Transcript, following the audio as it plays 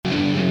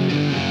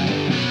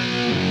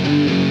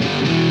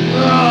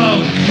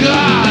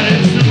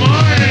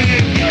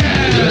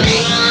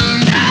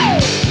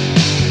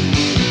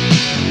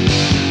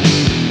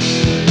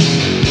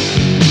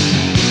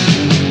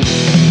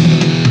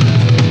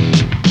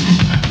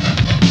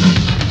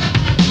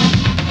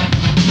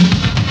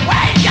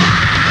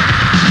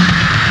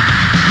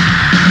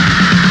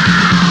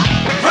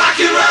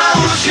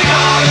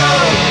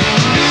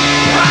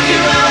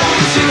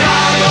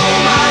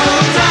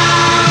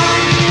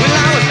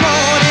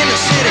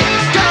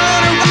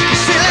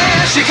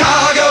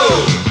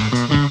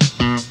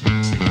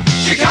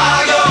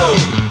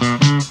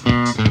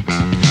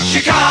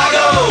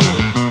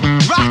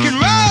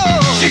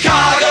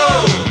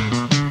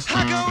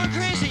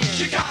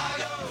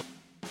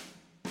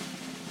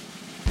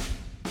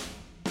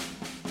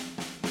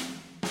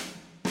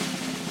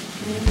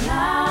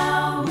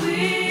Now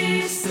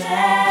we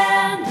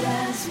stand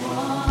as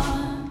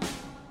one.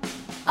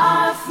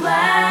 Our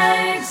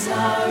flags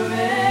are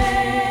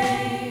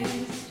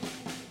raised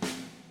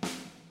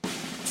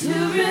to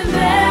remember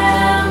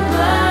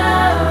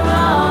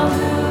all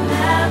who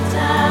have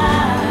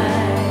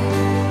died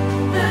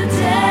the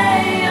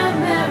day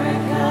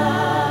America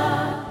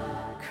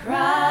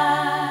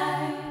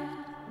cried.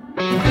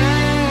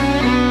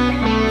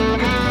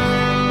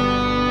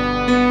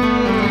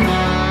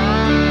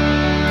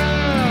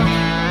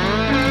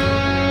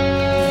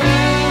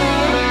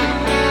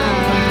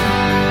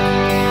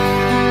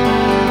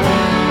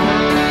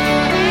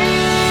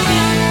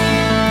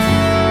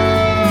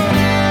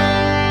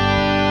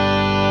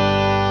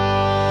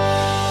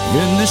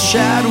 In the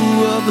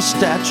shadow of the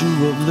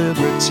Statue of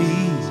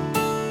Liberty,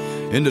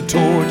 in the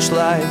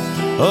torchlight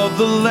of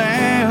the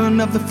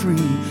land of the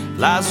free,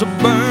 lies the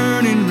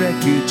burning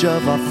wreckage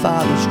of our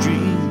fathers'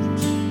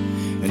 dreams,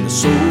 and the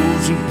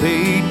souls who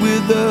paid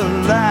with their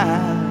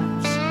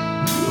lives. A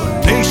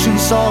nation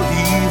saw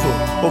evil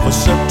over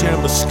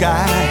September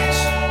skies,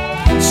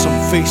 some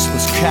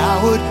faceless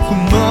coward who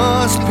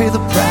must pay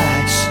the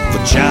price for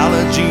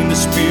challenging the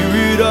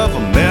spirit of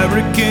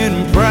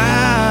American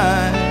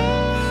pride.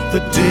 The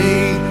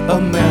day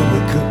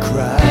America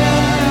cried.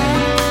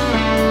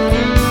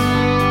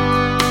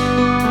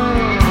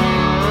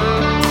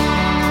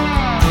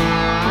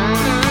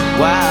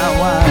 Why, oh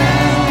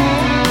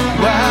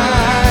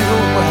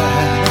why?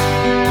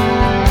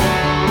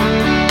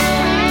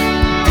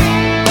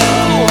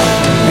 Oh,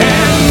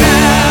 and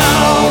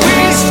now we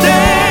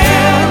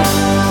stand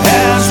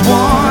as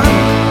one.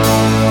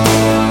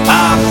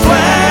 Our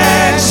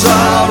flags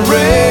are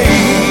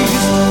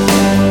raised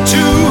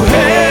to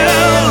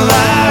hail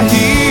our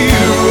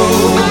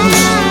heroes.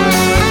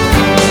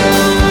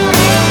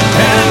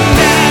 And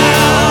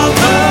now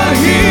the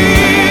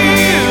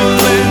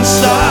healing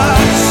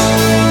starts.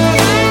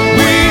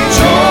 We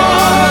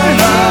join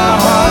our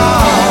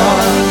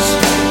hearts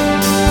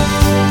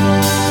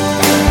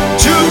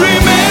to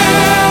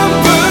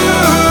remember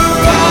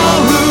all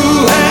who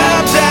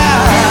have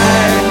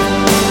died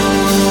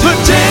the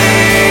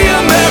day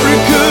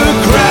America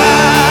cried.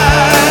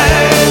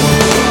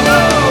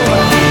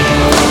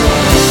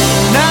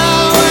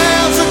 Now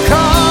as the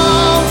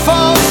calm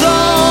falls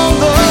on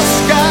the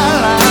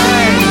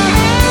skyline,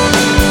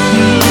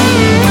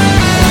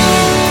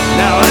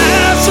 now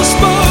as the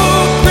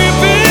smoke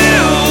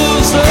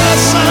reveals the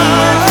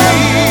sun,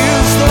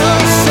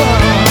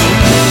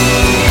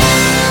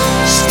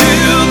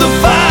 still the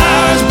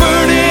fires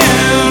burn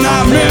in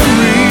our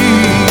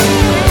memory.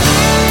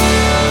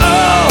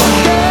 Oh,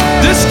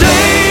 this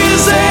day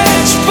is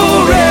etched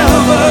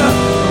forever.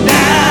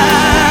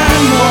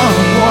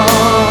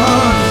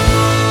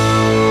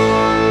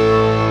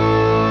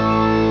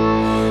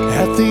 911.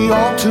 At the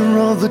altar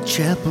of the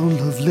Chapel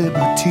of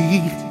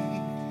Liberty,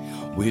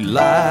 we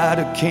light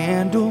a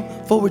candle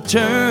for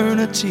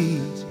eternity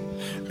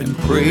and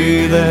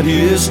pray that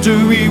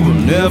history will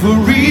never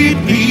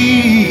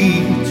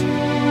repeat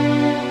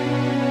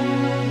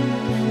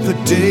the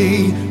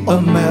day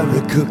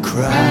America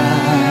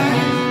cried.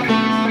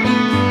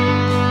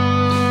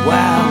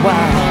 Wow,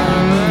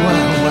 wow,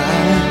 wow,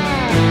 wow.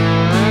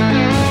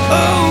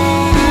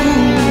 Oh,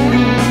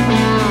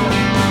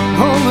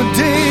 on the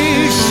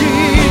day she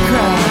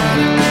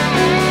cried,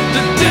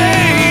 the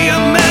day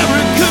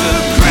America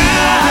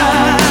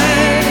cried.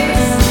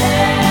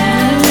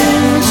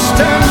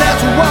 Stand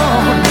as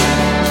one,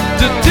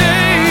 the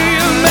day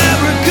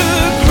America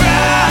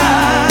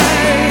cried.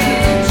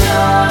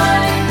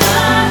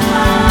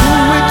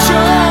 We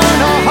join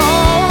our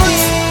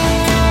hearts.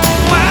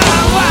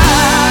 Wow,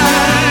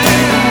 wow.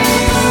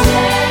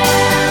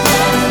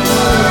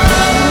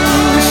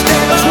 We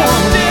stand as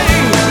one,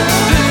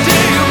 the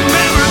day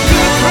America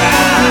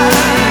cried.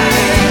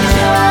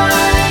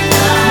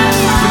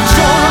 We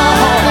join our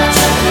hearts,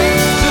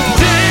 the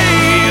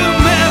day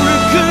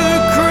America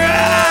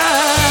cried.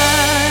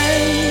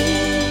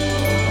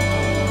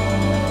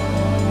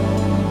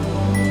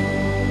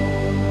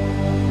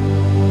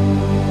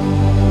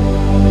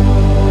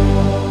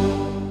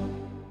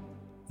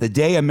 The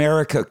Day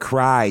America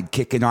Cried,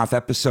 kicking off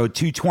episode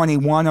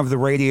 221 of the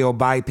Radio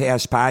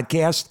Bypass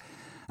Podcast.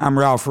 I'm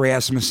Ralph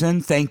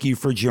Rasmussen. Thank you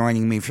for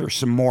joining me for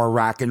some more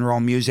rock and roll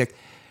music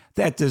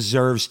that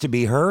deserves to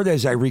be heard.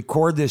 As I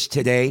record this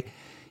today,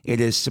 it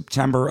is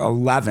September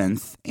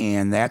 11th,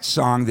 and that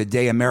song, The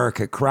Day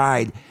America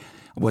Cried,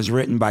 was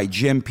written by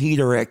Jim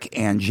Peterick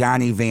and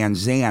Johnny Van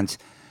Zant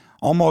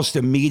almost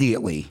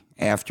immediately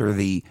after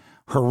the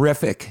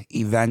horrific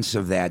events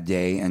of that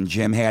day, and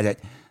Jim had it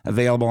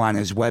available on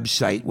his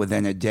website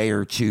within a day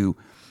or two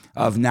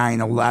of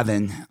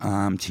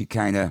 9/11 to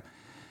kind of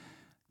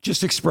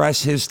just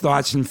express his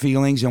thoughts and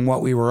feelings and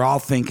what we were all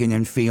thinking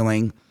and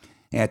feeling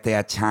at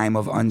that time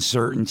of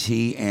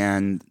uncertainty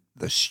and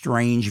the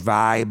strange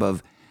vibe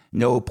of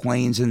no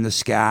planes in the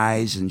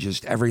skies and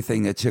just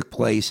everything that took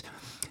place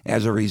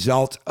as a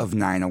result of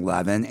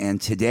 9/11. And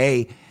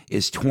today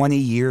is 20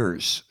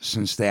 years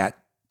since that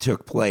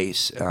took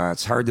place.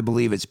 It's hard to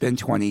believe it's been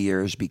 20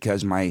 years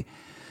because my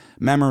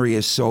memory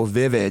is so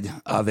vivid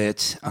of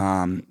it.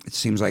 It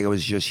seems like it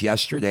was just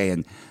yesterday.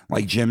 And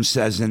like Jim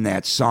says in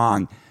that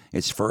song,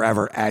 it's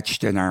forever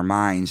etched in our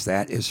minds.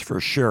 That is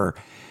for sure.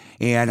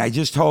 And I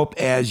just hope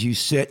as you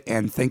sit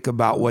and think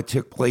about what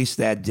took place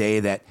that day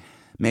that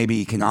maybe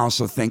you can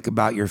also think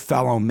about your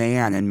fellow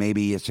man, and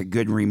maybe it's a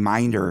good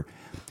reminder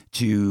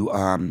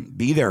to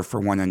be there for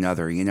one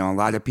another. You know, a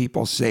lot of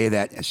people say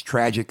that as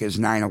tragic as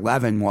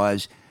 9/11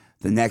 was,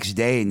 the next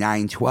day,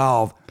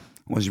 9/12,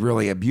 was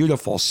really a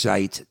beautiful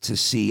sight to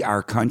see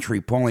our country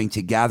pulling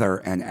together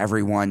and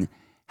everyone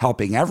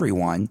helping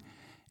everyone.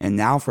 And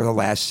now for the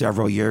last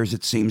several years,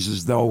 it seems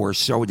as though we're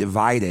so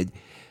divided.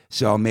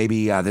 So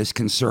maybe this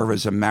can serve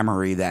as a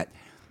memory that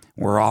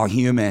we're all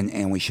human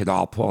and we should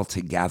all pull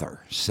together.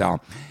 So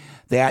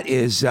that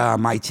is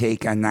my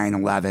take on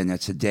 9/11.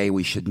 It's a day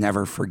we should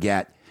never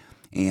forget,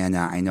 and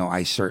I know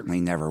I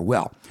certainly never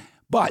will.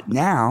 But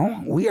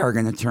now we are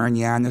going to turn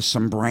you on to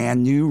some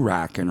brand new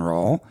rock and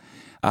roll.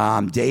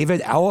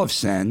 David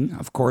Ellefson,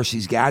 of course,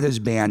 he's got his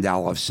band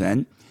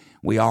Ellefson.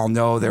 We all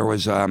know there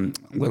was a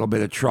little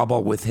bit of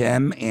trouble with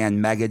him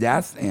and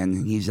Megadeth,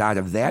 and he's out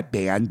of that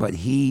band, but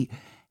he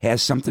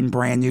has something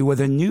brand new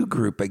with a new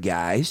group of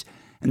guys,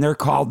 and they're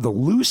called The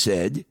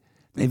Lucid.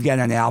 They've got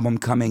an album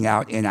coming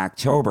out in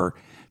October.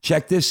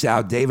 Check this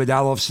out, David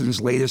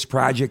Ellefson's latest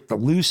project, The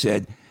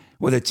Lucid,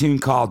 with a tune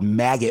called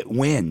Maggot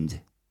Wind.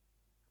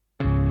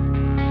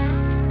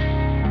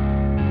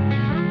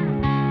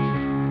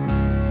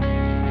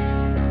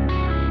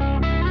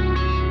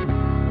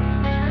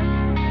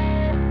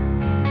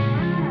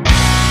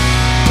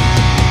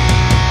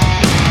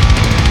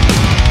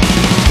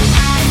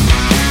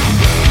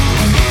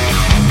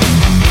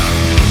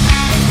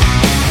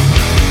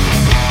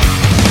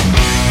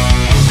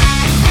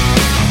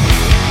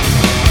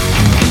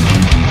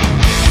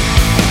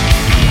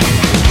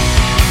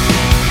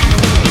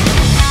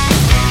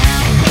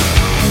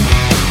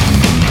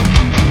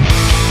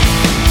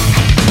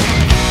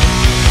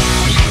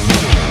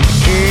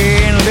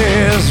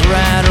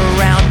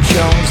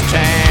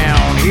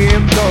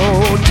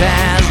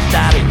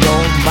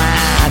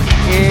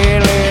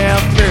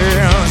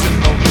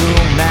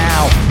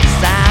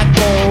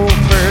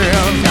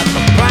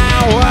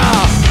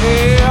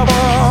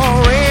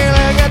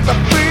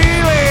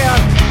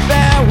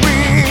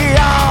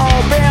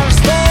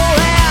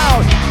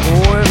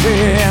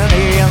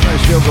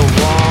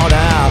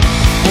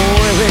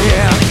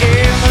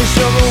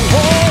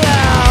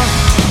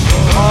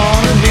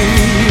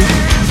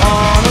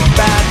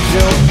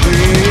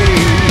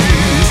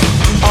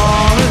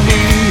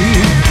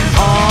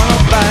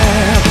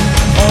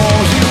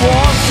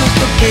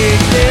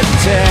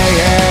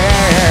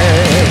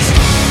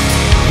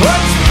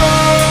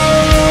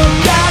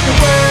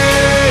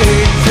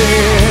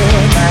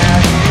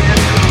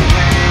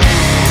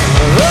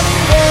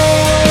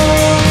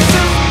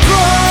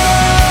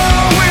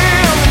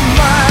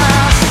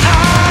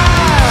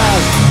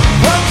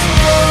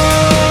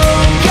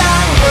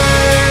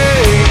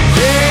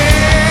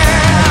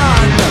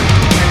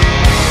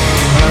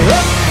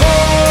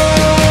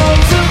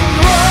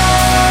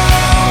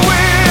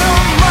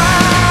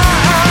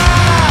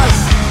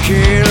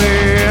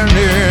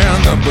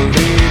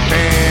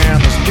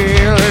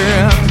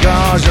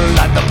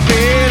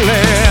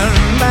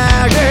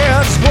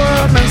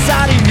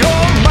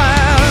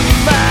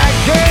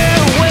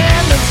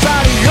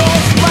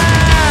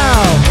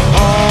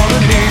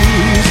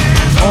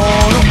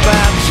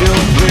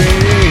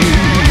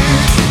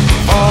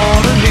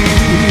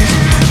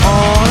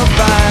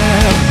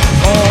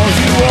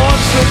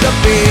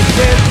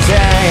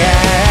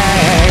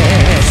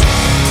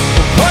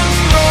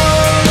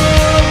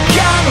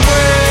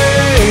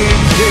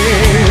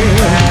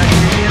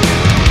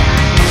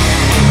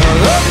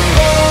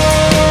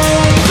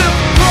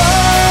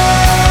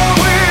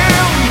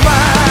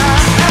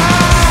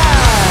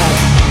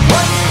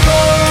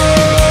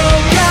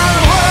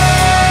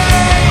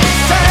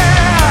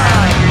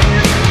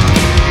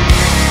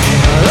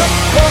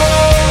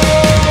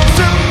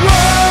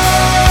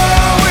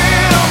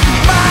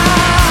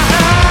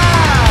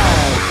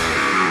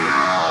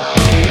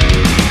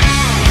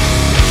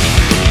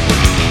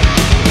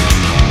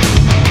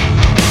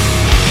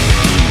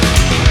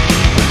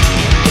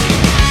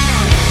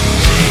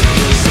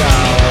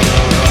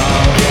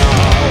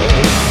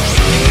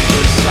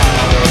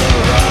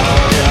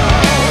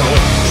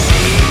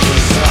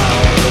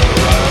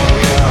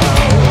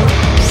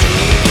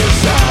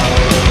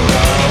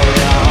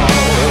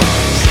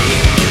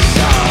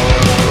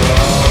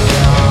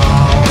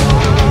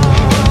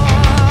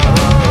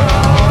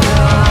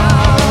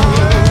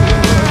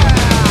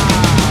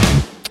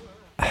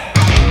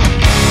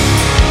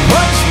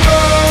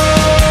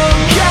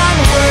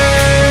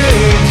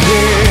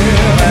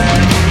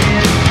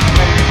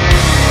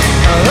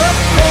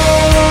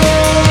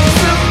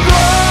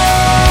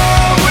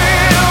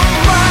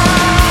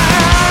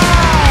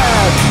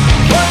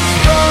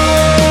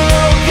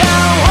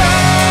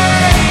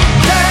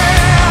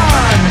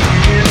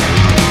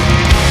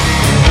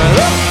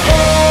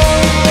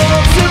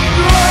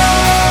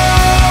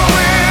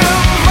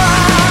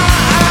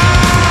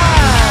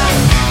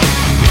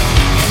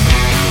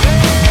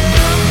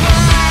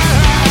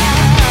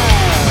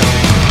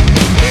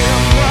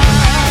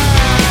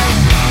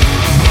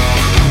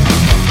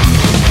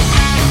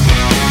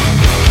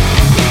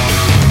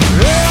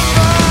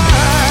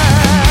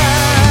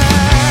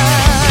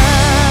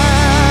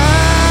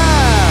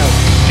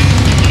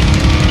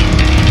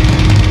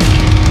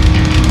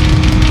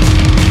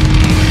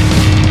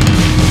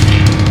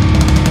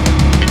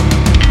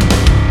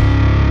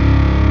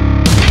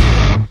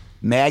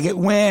 Agate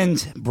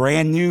Wind,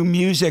 brand new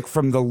music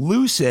from The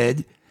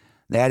Lucid.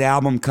 That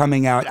album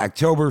coming out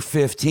October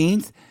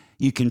 15th.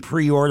 You can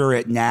pre-order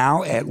it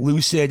now at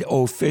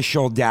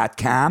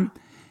lucidofficial.com.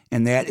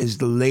 And that is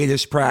the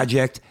latest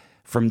project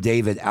from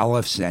David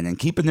Ellefson. And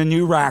keeping the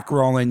new rock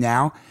rolling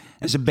now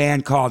is a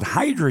band called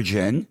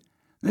Hydrogen.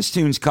 This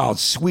tune's called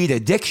Sweet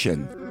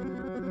Addiction.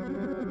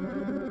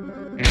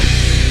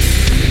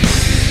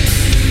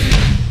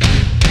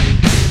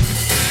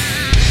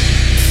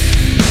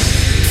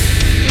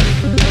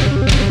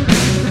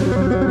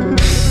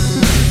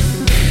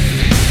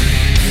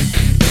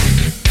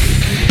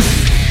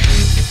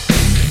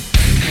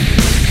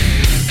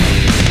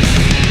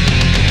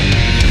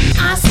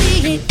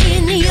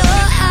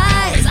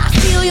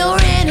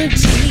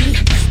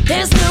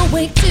 There's no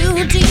way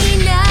to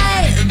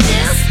deny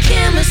this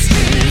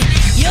chemistry.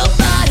 Your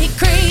body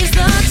craves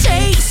the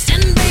taste,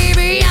 and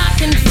baby, I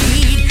can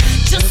feed.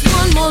 Just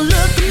one more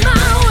look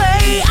my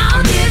way,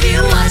 I'll give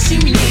you what you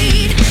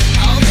need.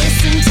 All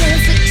this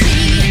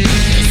intensity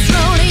is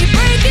slowly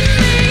breaking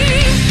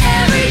me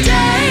every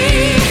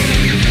day,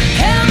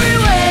 every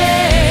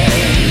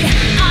way.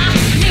 I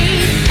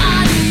need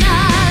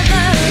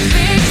another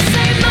fix.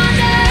 Say my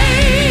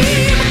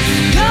name,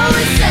 go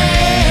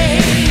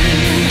insane.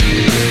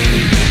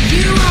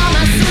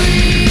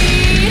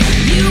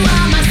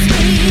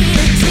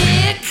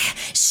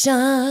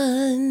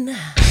 Addiction.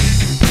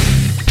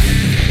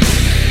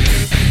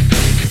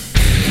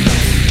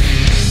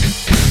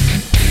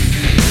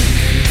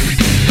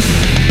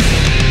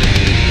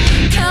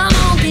 Come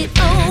on, get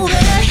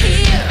over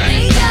here.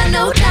 Ain't got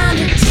no time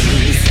to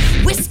tease.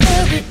 Whisper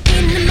it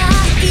into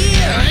my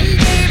ear, and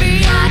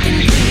baby, I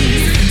can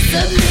please.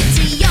 Submit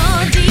to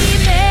your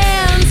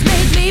demands,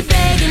 make me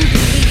beg and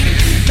plead.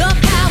 The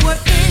power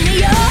in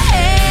your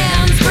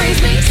hands brings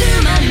me to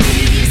my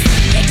knees.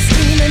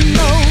 Extreme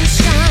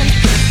emotion,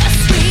 a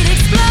sweet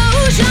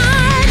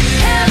explosion.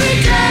 Every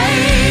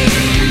day,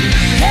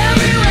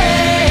 every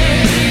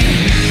way.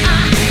 I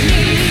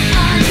need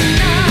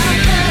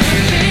another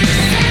fix.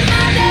 Say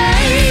my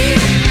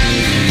name,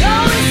 go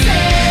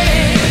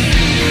insane.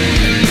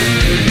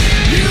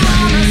 You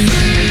are my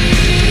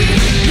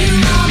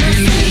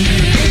sweet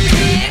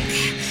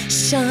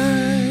addiction.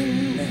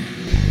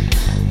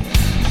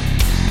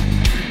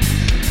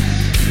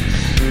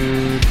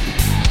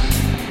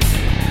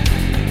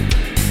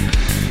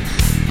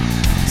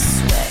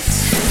 Sweat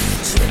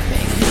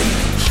dripping,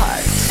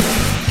 heart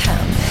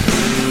pounding,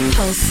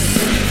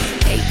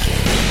 pulsing,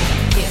 aching,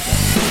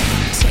 giving,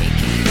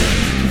 taking,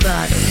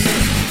 body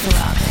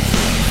throbbing,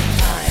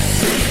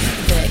 I'm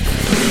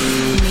begging,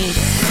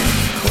 needing,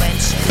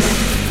 quenching,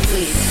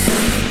 bleeding,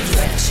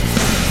 drenching.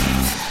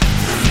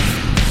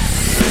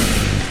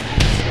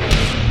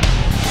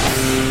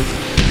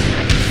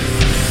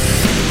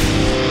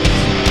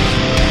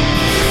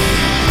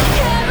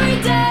 Every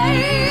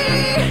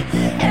day,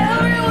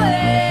 every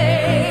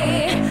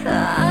way, I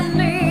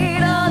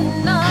need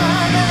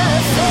another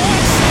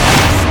fix.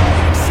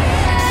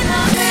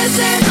 I'm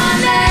missing my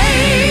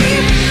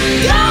name,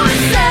 go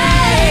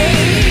insane.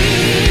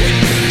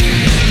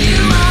 You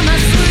are my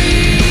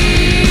sweet.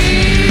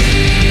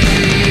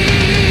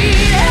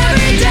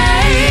 Every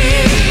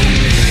day,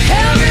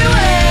 every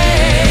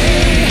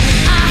way,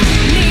 I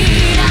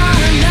need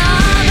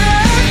another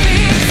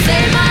fix.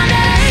 Say my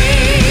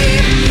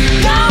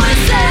name, go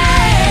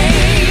insane.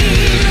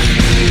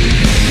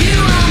 You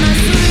are my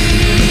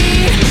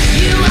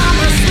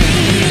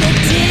sweet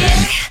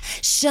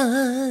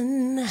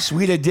addiction.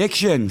 Sweet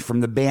Addiction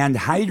from the band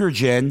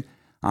Hydrogen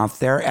off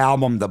their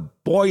album The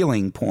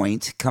Boiling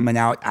Point, coming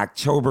out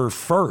October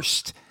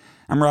 1st.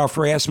 I'm Ralph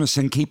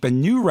Rasmussen,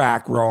 keeping new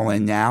rock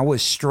rolling now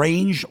with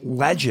Strange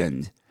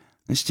Legend.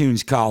 This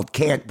tune's called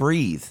Can't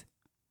Breathe.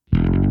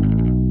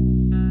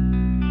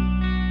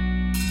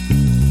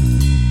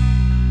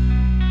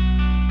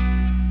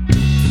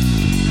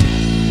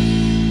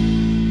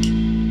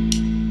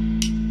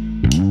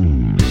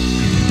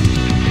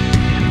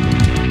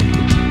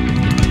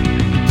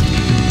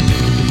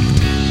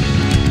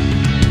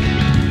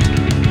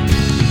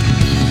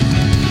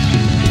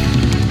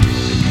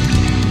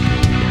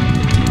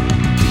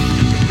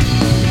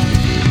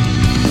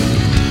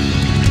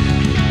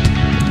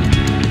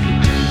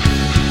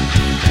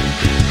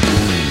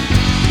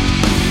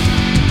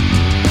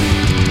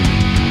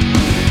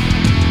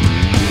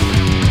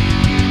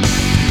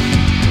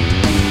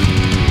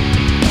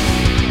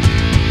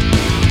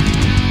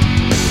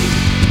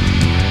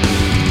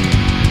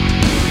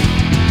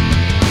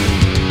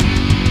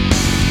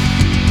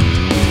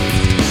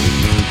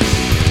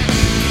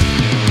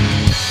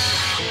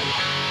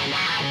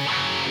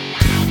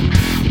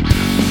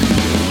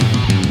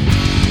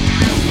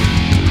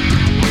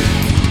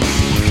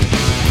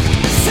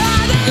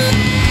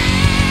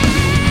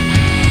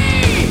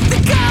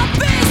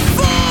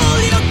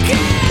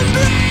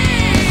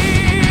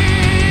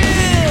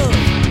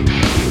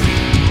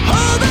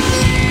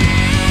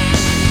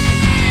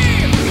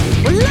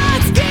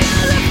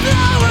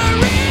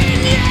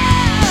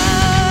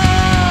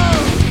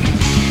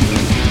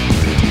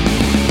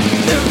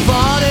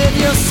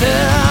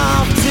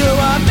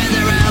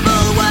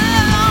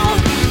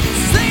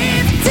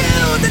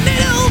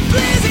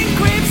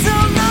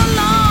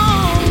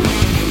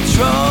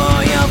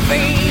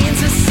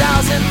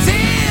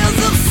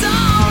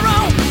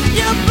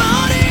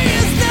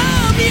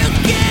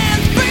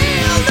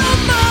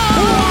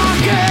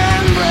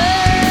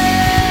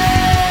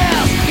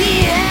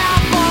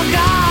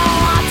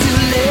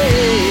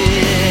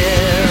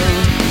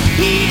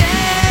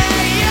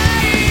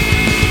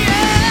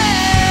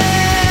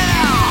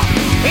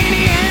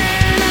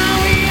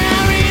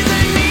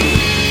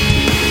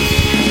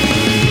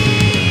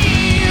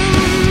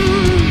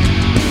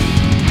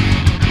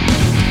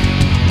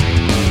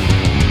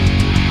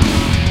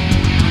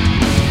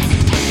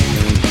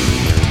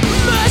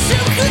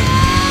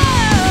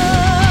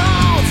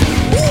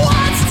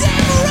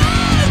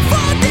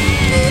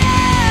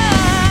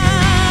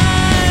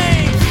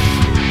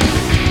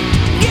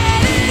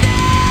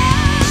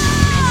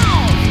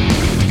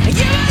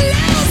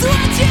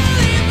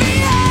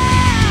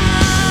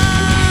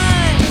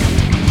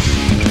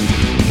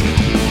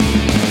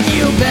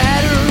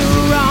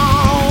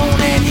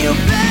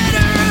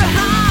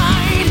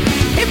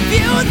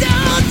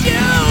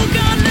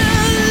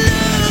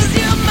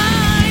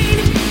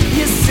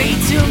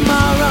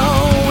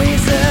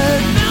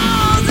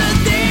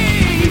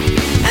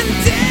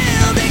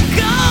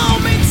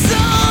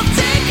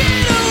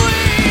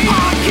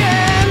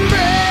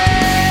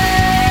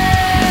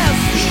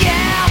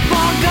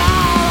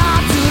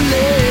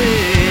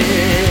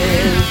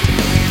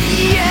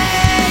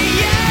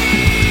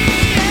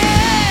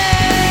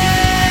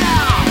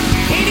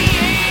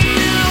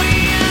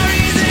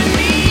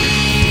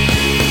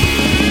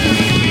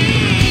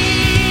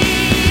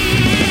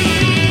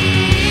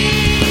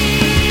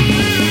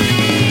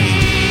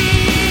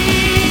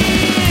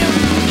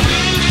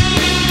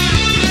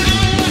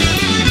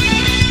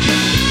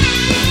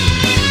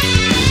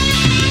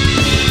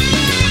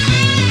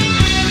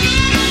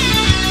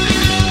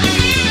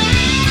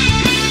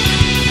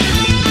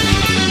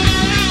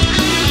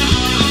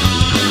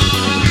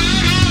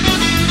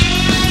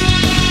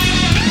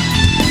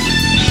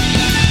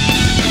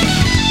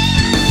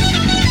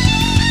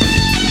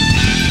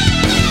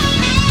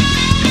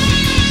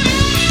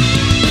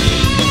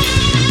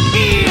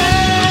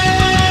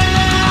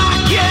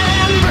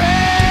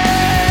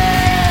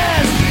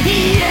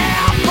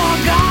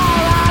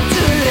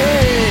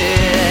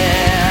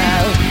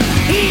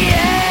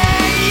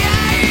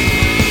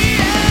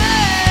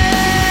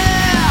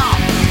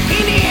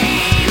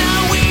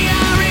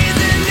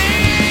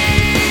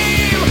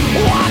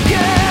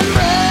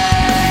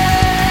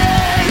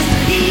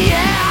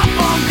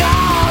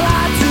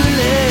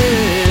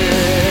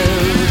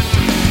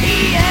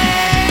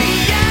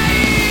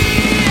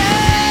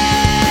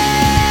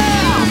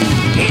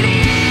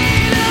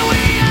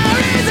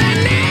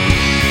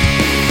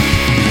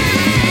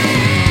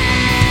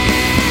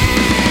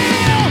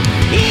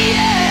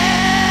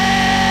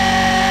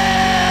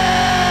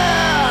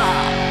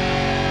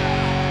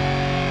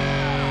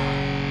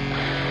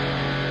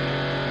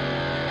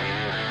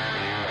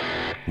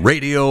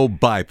 Radio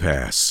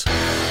Bypass,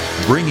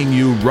 bringing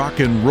you rock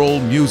and roll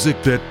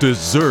music that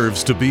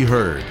deserves to be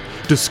heard.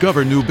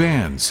 Discover new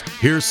bands.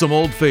 Here's some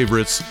old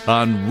favorites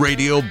on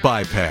Radio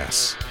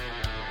Bypass.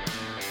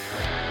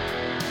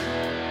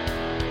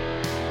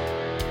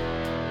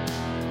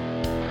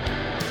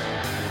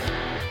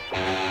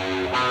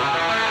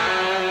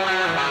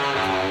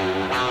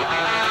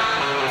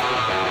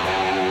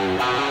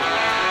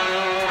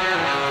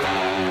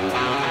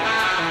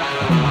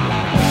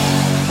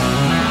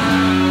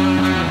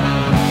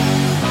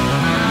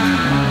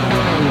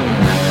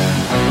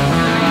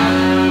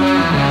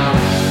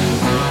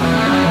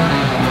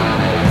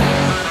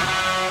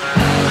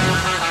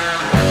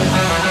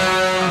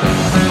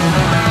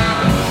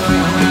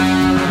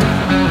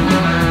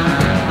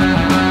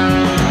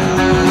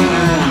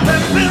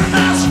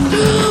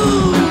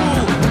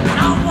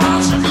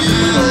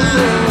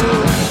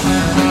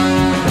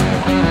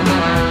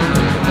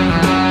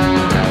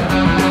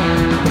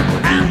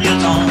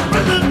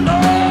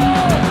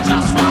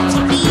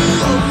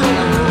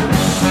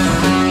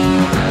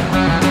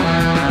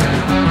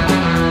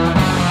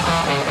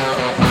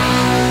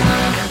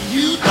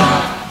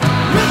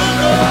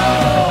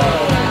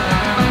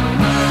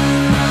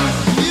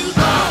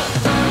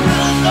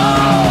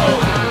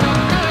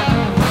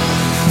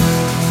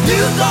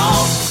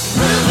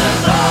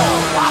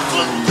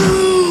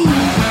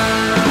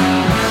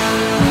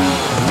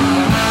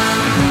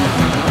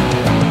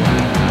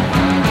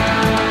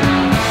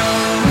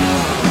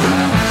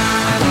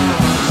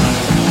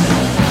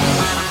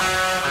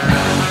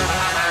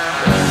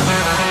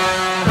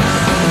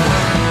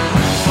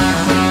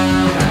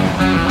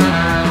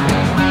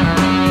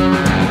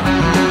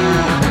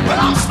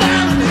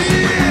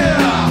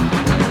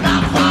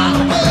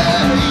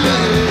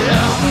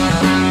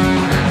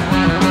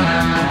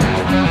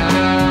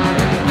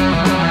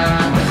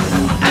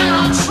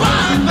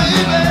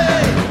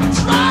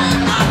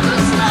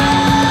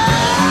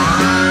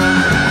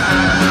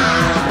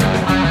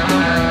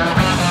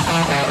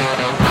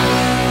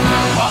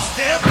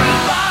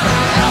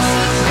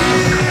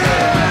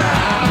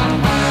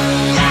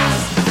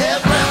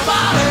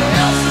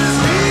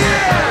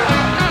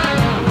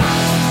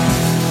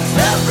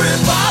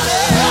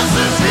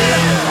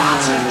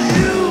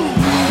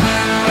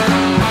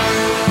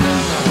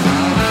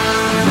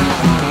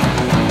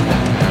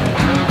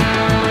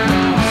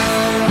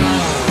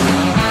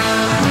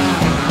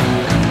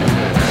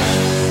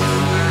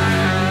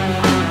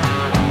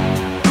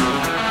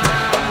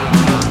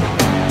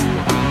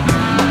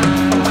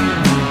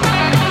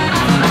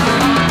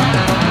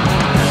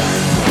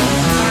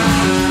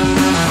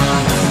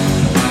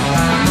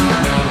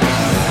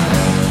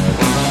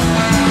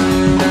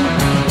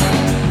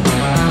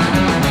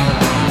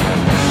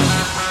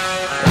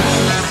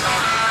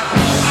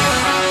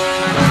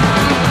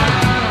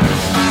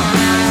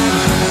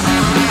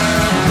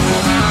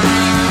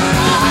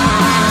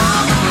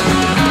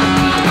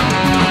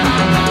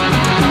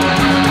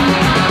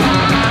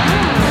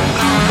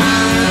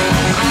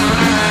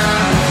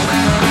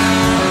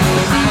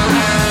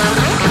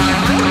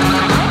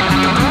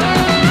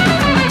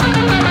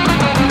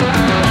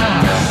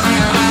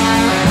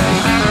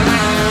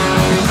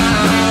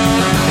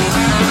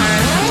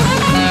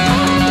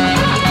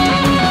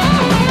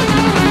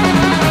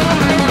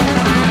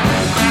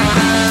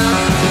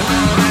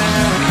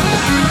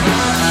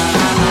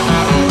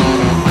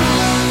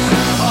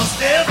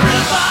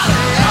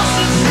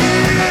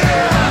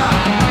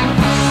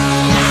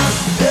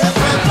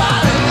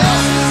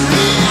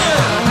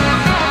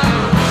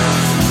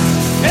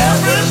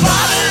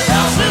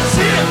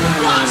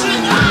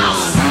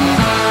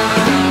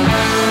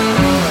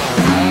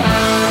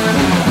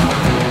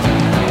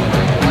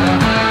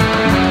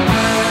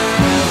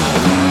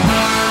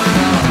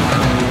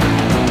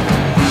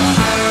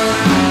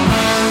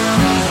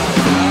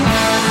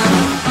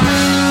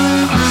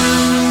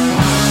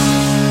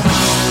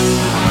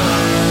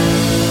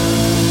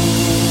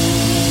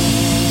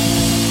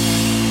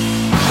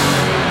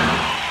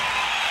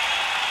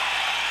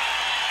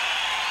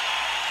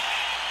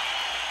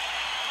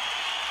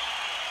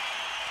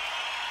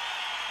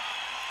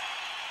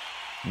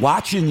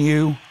 Watching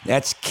You,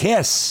 that's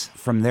Kiss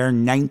from their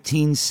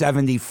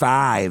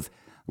 1975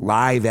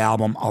 live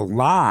album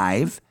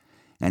Alive,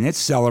 and it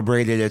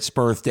celebrated its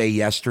birthday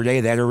yesterday.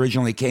 That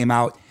originally came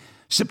out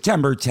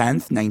September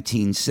 10th,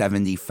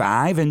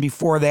 1975, and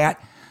before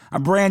that, a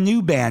brand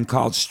new band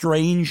called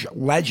Strange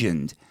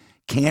Legend.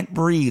 Can't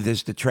Breathe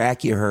is the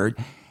track you heard,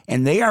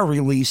 and they are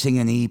releasing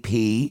an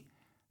EP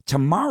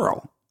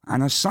tomorrow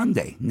on a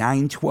Sunday,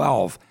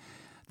 9/12.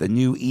 The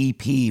new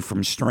EP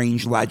from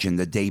Strange Legend,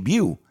 the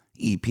debut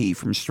EP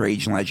from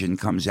Strange Legend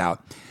comes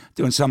out.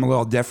 Doing something a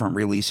little different,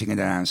 releasing it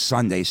on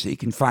Sunday, so you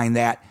can find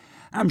that,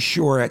 I'm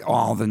sure, at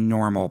all the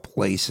normal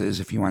places.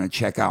 If you want to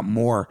check out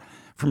more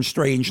from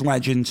Strange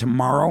Legend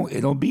tomorrow,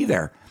 it'll be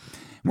there.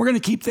 We're going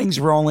to keep things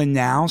rolling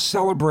now,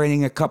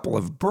 celebrating a couple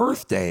of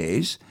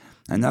birthdays.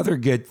 Another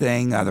good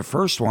thing, the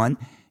first one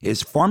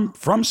is from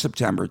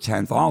September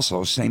 10th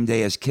also, same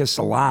day as Kiss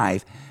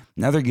Alive.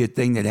 Another good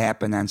thing that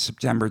happened on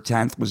September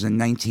 10th was in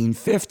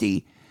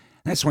 1950.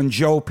 That's when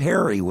Joe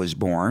Perry was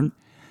born.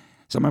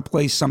 So I'm going to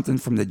play something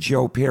from the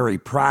Joe Perry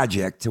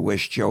Project to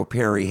wish Joe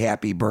Perry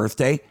happy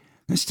birthday.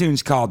 This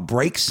tune's called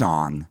Break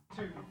Song.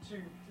 1,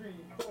 2, 3,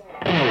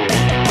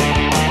 4.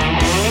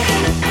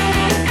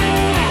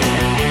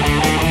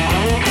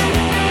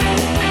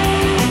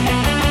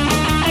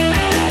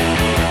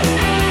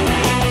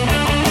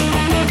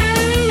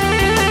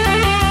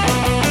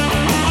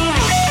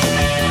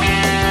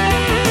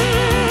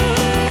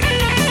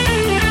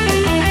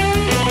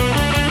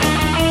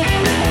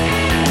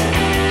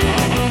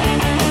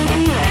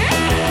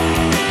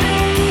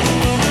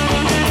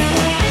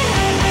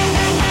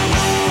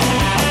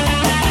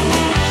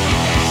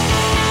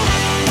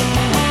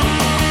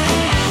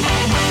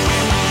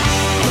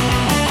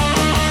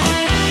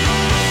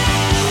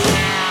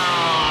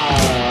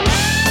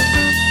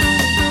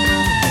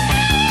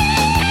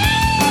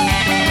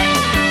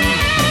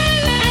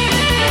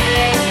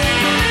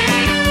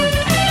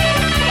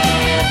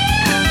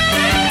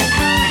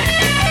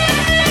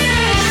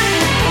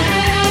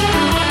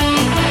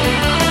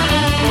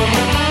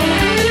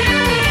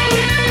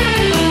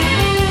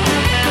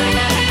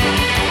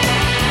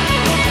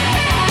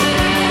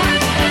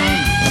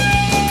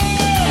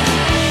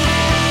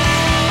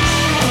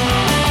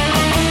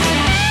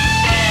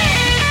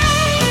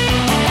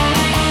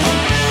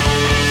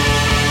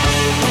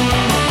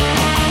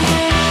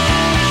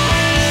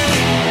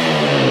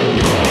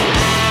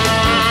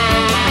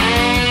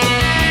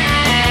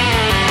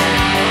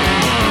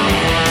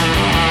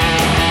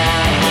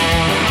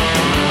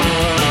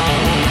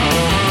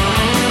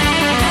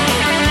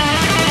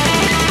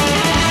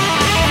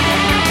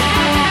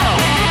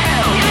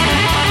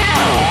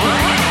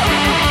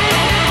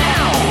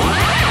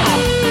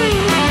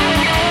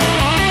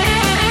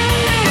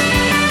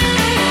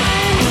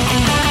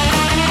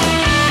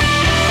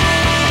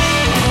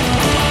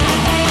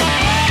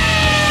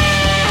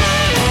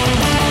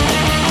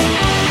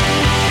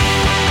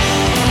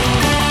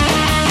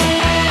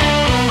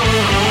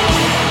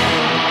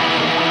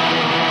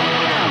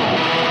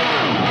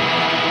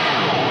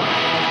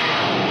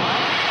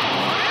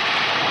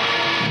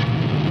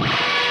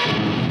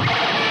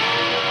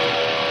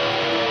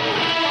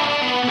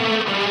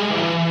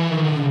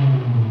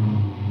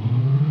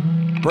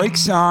 Break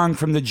Song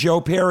from the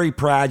Joe Perry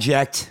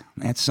Project.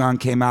 That song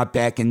came out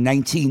back in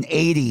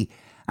 1980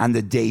 on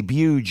the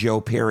debut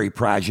Joe Perry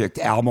Project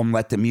album,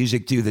 Let the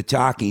Music Do the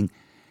Talking.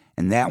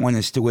 And that one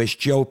is to wish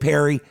Joe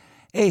Perry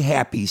a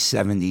happy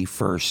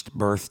 71st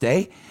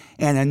birthday.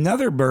 And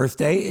another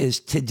birthday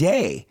is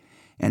today.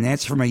 And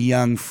that's from a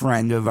young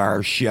friend of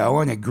our show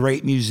and a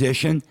great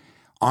musician,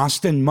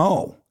 Austin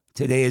Moe.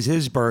 Today is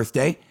his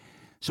birthday.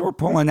 So we're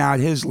pulling out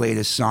his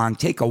latest song,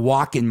 Take a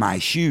Walk in My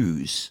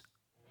Shoes.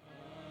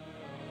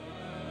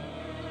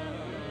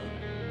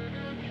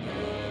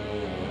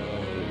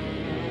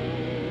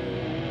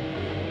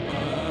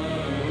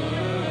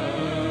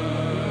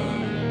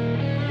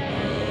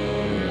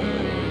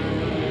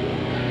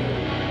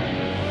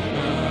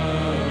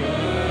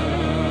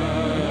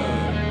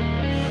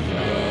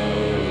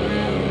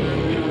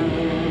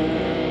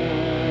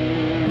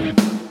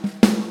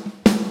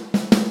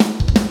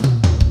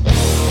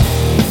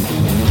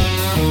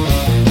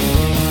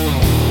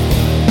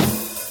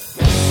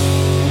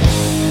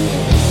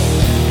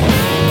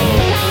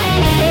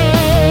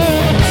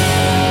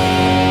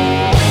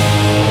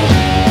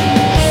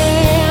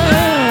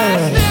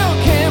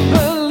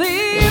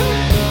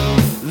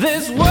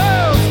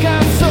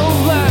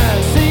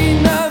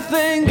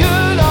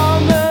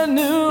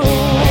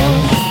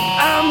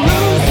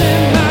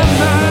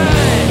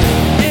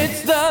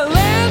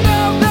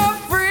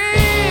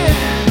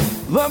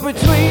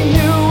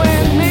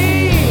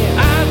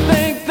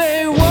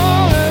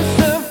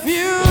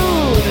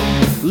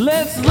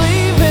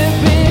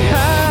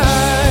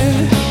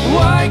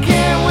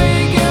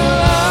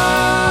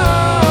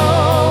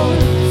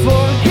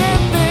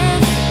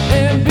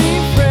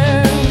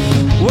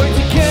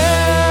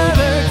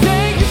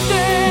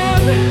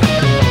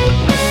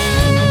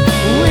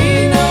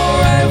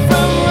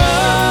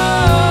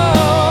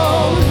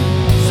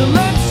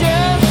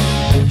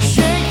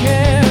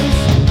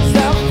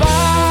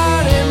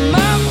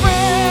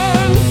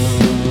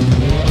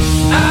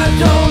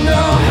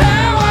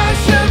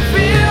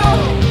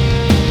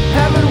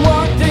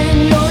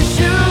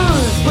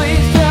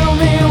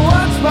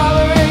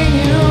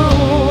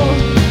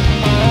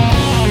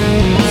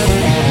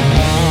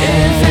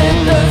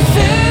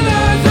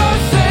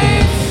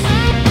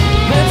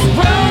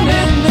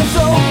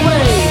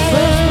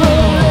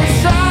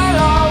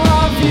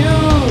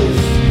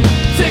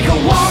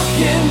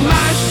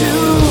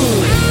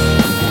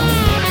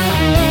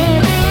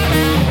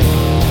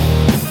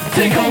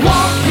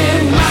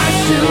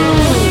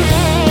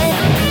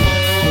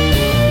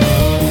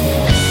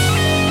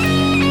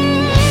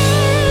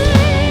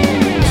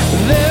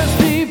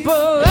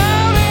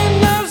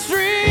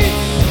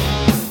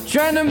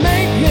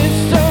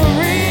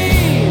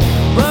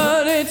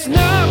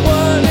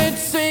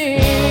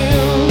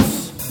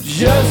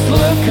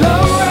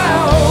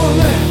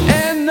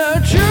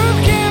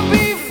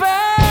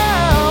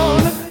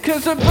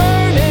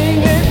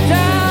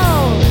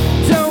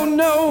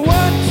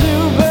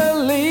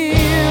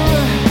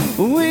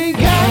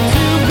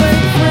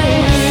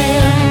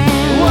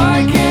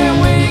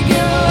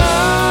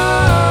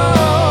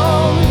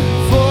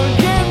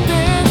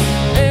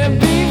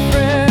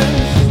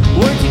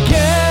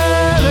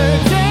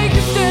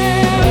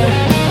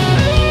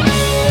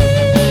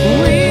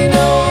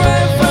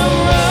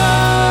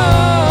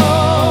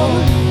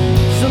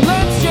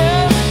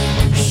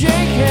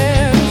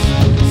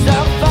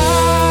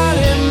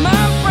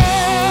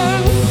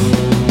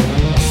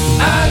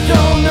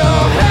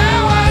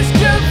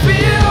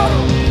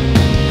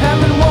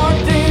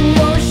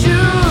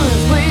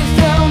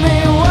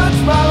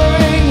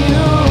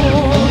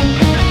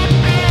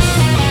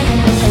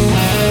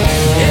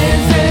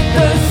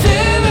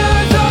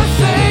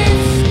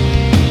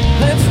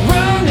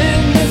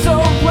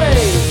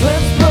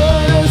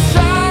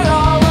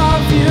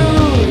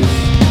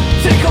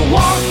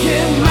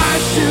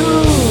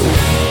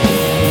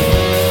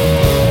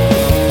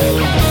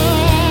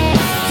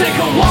 Take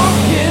a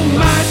walk in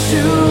my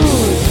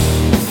shoes.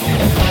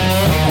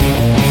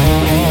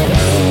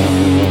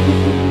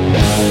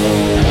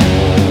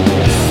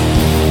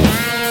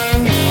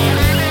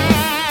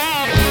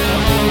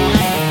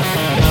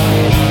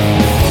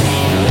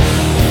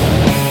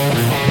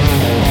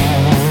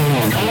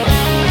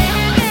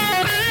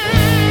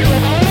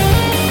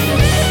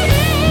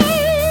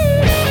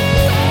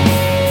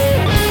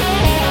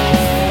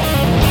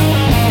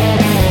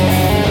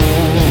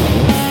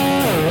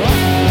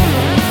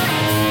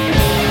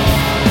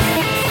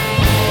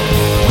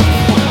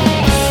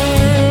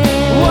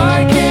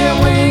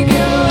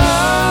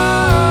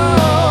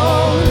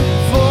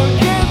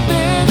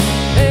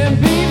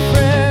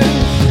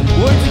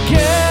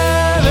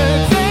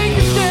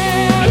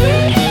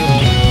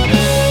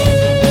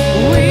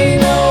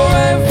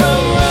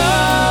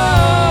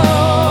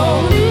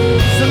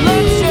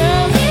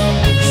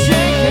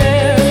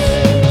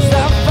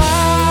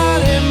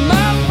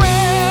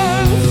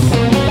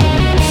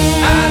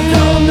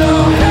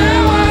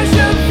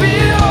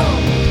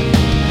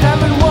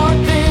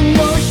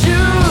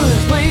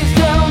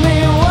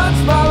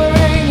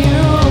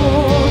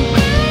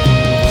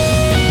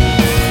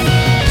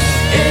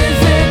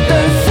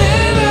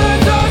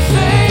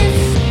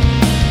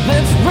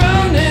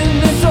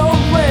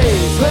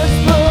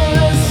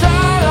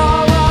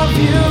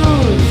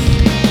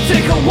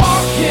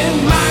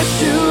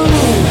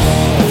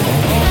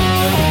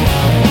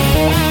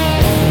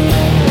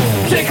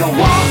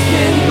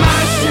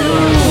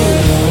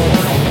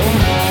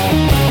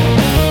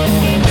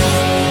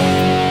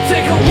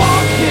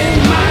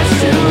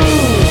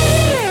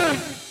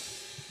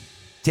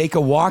 Take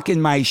a walk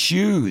in my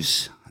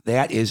shoes.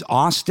 That is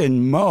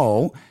Austin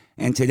Moe,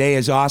 and today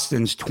is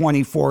Austin's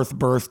 24th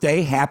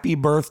birthday. Happy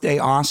birthday,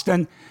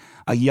 Austin.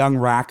 A young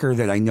rocker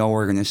that I know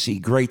we're going to see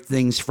great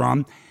things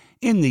from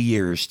in the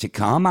years to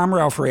come. I'm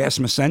Ralph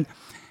Rasmussen,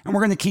 and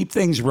we're going to keep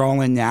things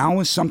rolling now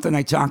with something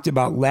I talked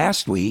about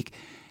last week,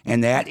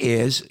 and that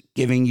is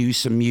giving you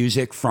some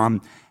music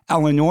from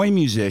Illinois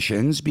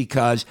musicians,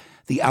 because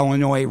the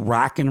Illinois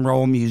Rock and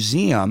Roll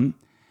Museum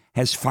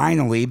has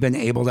finally been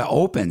able to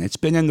open. It's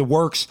been in the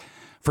works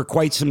for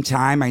quite some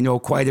time. I know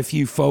quite a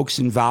few folks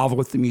involved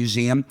with the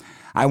museum.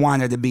 I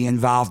wanted to be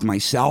involved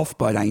myself,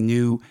 but I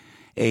knew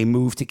a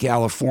move to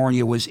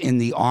California was in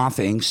the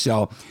offing,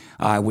 so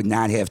I would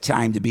not have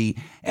time to be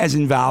as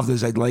involved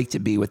as I'd like to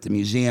be with the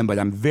museum. But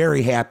I'm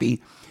very happy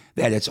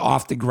that it's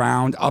off the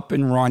ground, up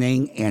and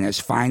running, and has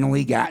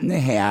finally gotten to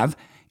have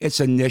its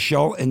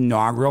initial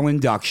inaugural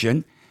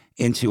induction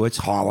into its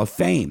Hall of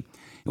Fame.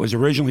 It was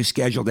originally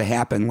scheduled to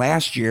happen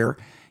last year,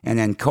 and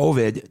then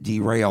COVID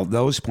derailed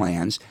those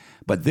plans.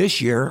 But this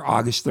year,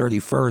 August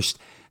 31st,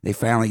 they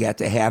finally got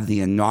to have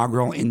the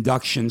inaugural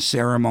induction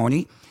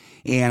ceremony,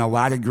 and a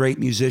lot of great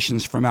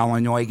musicians from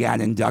Illinois got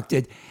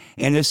inducted.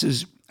 And this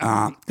is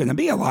going to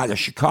be a lot of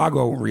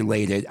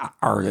Chicago-related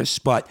artists,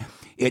 but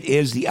it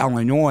is the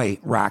Illinois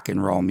Rock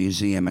and Roll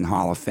Museum and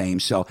Hall of Fame,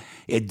 so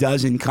it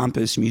does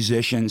encompass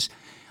musicians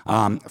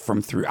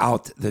from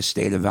throughout the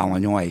state of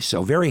Illinois.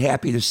 So very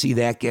happy to see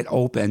that get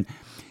open.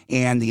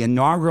 And the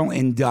inaugural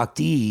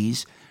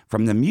inductees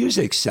from the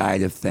music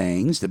side of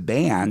things, the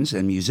bands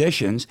and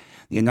musicians,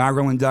 the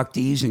inaugural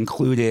inductees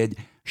included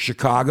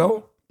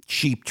Chicago,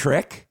 Cheap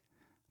Trick,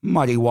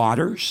 Muddy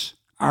Waters,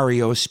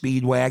 REO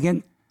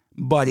Speedwagon,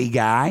 Buddy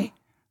Guy,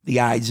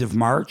 the Ides of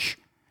March,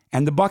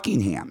 and the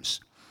Buckinghams.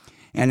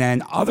 And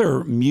then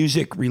other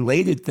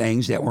music-related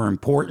things that were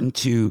important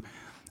to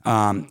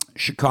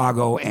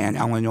Chicago and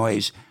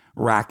Illinois'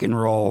 rock and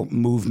roll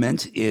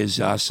movement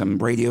is some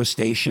radio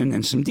station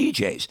and some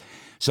DJs.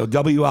 So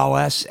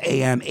WLS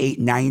AM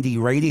 890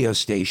 radio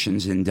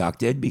stations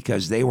inducted,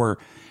 because they were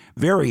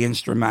very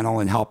instrumental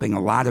in helping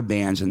a lot of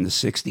bands in the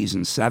 60s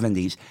and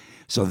 70s.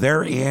 So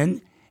they're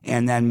in,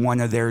 and then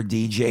one of their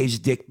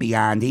DJs, Dick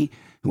Biondi,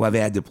 who I've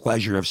had the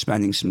pleasure of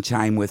spending some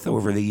time with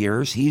over the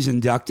years, he's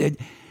inducted,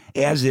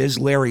 as is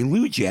Larry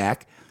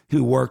Lujak,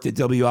 who worked at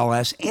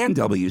WLS and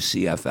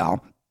WCFL.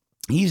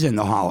 He's in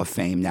the Hall of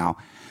Fame now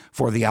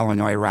for the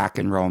Illinois Rock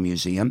and Roll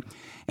Museum.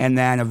 And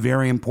then a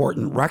very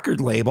important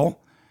record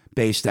label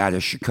based out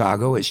of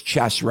Chicago is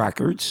Chess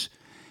Records.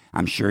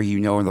 I'm sure you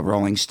know the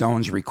Rolling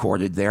Stones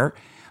recorded there.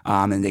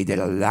 And they did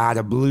a lot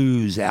of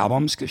blues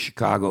albums, because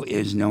Chicago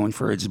is known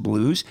for its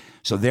blues.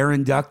 So they're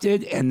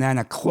inducted. And then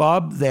a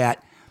club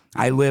that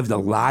I lived a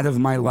lot of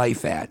my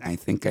life at. I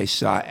think I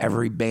saw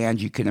every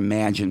band you can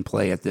imagine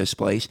play at this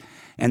place.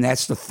 And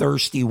that's the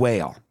Thirsty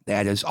Whale.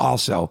 That is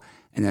also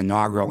an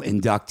inaugural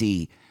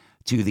inductee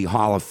to the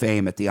Hall of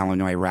Fame at the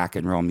Illinois Rock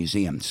and Roll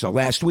Museum. So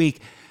last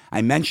week,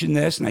 I mentioned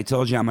this, and I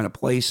told you I'm going to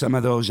play some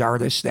of those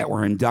artists that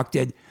were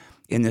inducted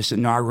in this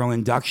inaugural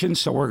induction.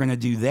 So we're going to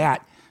do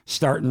that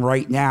starting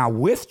right now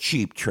with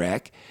Cheap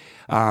Trick.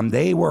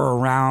 They were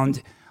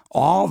around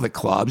all the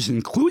clubs,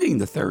 including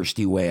the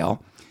Thirsty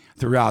Whale,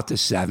 throughout the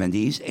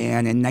 70s.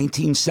 And in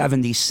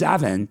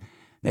 1977,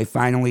 they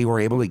finally were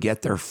able to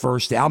get their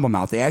first album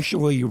out. They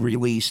actually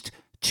released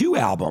 2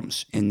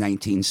 albums in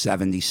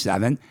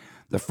 1977.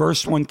 The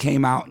first one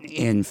came out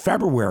in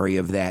February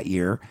of that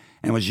year,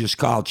 and it was just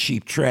called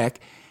Cheap Trick.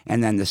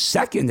 And then the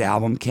second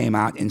album came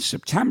out in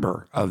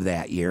September of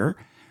that year.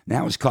 And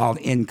that was called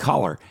In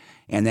Color.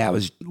 And that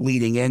was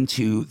leading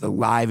into the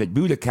Live at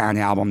Budokan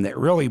album that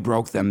really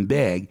broke them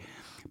big.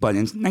 But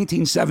in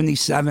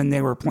 1977,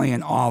 they were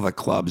playing all the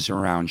clubs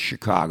around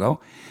Chicago.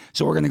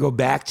 So we're going to go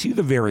back to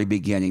the very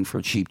beginning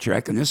for Cheap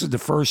Trick. And this is the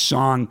first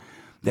song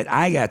that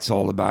I got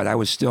told about. I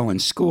was still in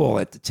school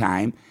at the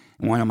time.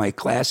 And one of my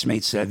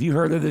classmates said, "Have you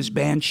heard of this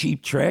band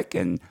Cheap Trick?"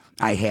 And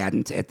I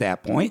hadn't at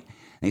that point.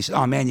 And he said,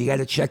 "Oh, man, you got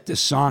to check this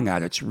song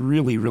out. It's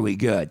really, really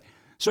good."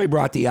 So he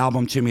brought the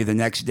album to me the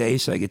next day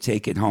so I could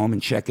take it home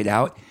and check it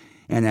out.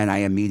 And then I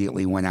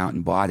immediately went out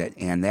and bought it.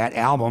 And that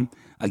album,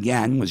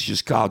 again, was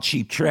just called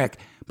Cheap Trick.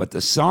 But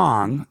the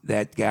song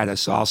that got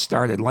us all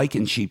started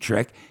liking Cheap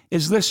Trick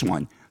is this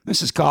one.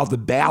 This is called The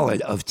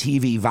Ballad of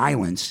TV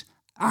Violence.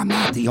 I'm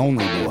Not the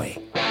Only Boy.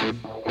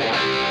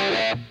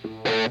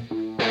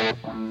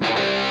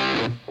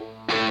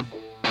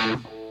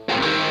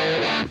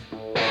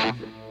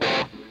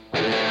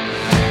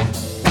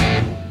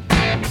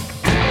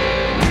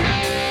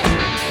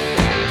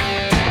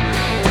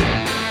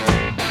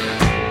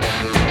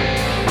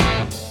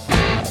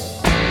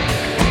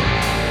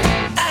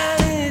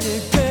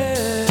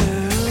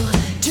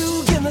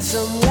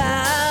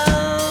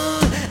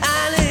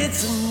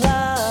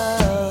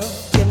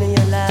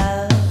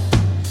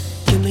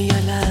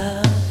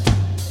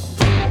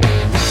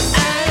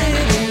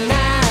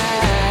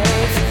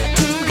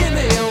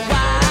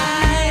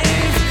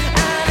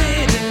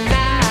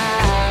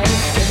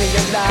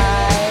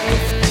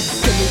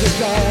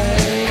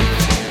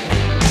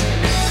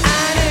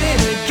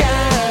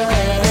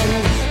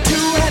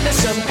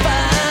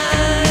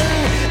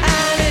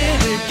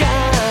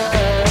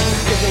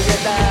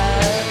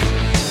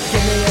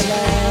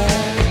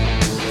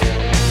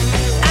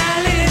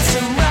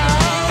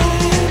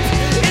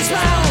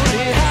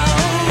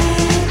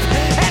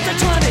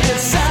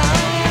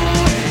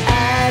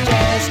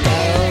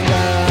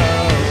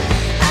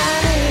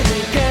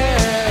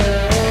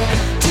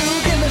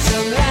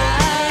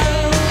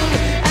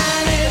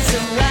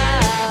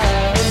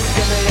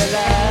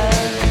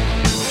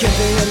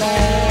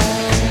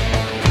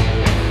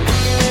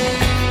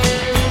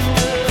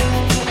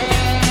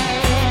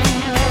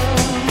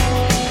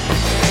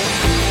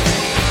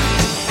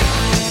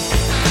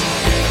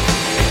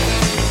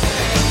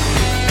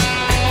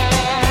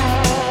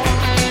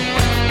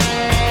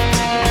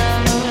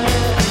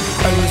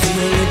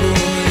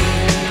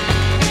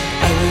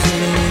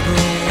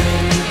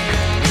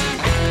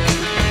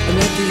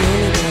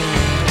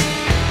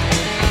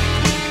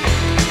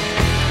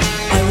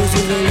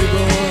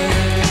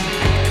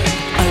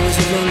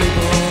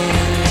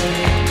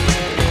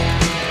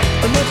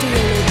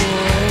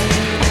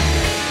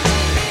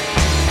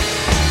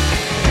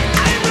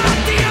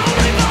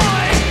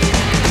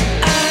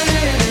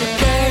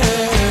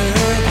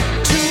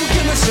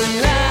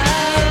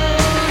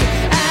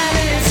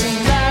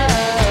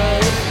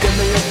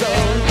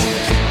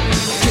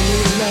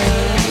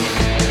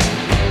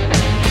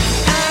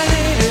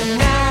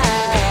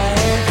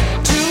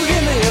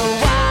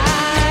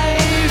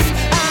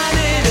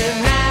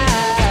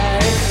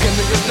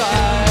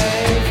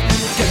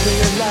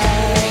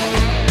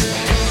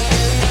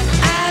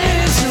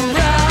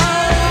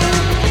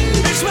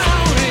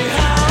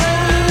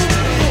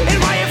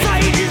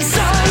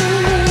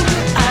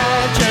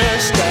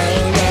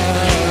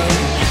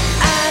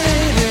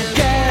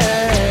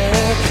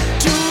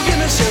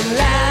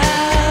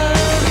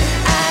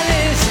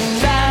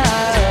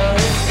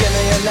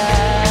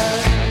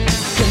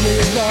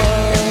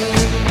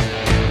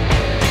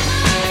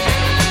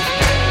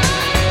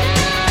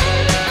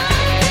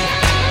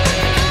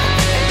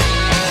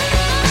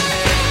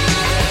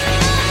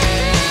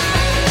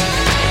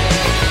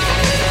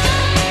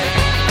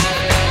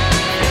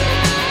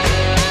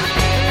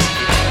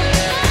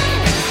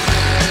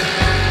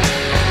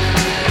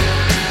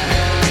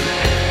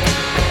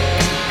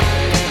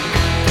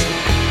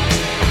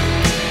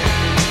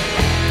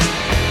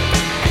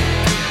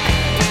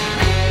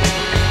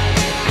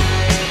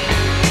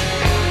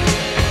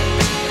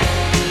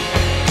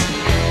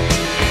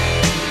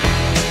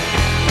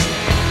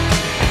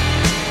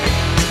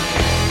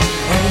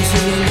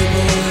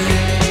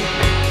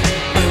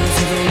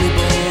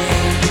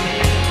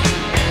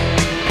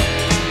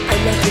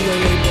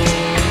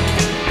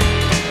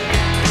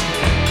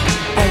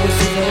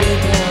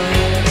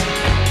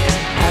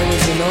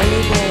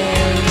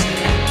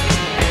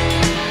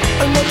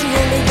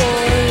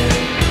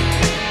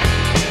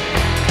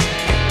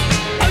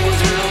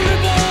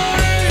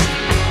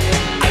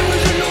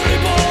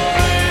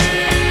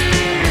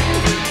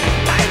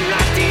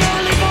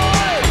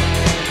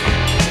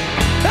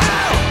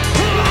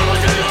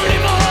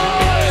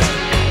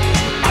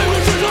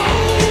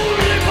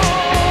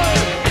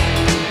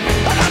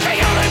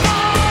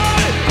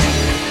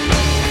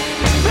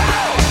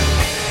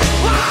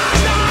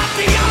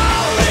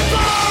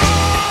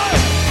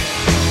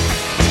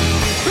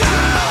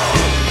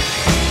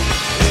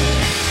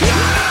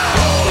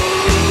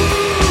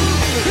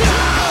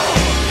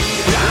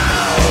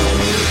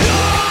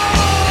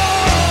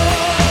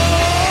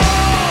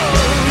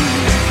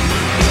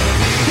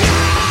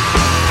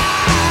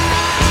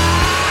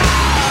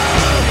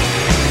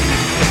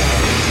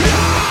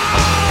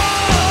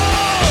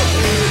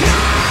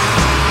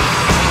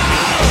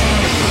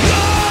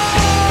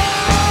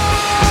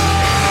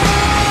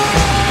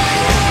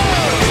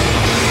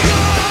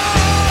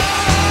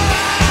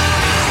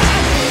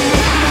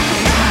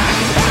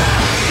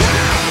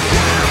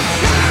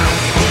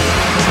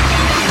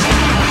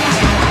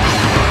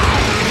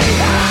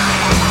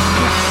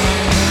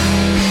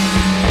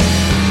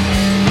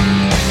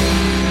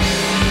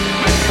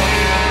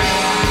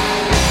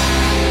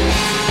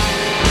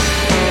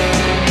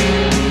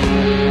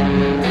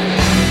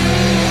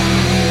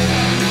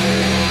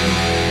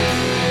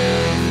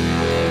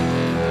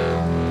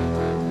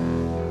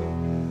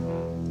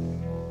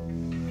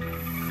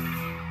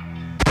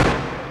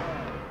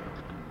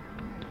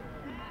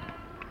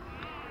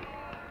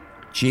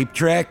 Cheap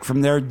Trick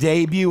from their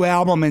debut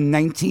album in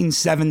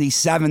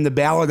 1977, The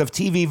Ballad of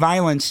TV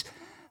Violence,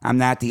 I'm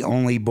Not the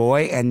Only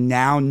Boy, and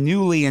now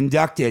newly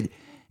inducted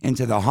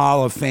into the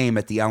Hall of Fame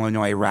at the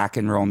Illinois Rock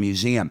and Roll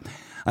Museum.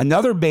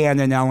 Another band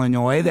in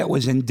Illinois that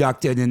was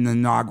inducted in the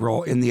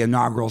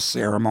inaugural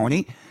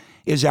ceremony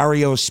is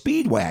REO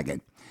Speedwagon.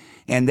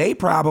 And they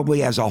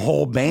probably, as a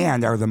whole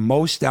band, are the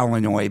most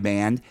Illinois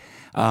band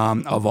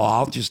of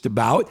all, just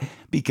about,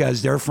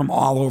 because they're from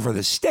all over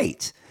the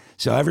state.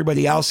 So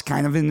everybody else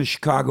kind of in the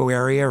Chicago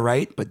area,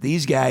 right? But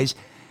these guys,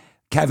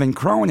 Kevin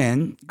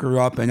Cronin grew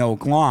up in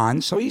Oak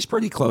Lawn, so he's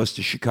pretty close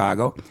to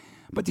Chicago.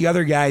 But the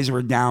other guys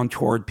were down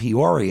toward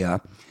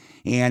Peoria.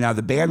 And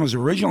the band was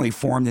originally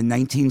formed in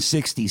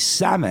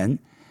 1967,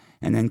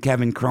 and then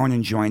Kevin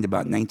Cronin joined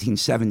about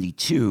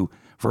 1972.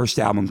 First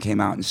album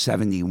came out in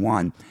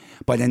 71.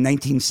 But in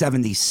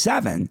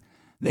 1977,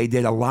 they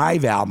did a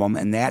live album,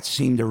 and that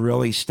seemed to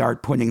really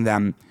start putting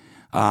them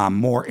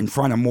more in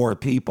front of more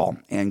people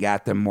and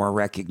got them more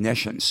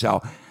recognition.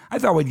 So I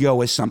thought we'd go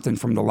with something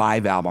from the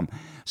live album.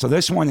 So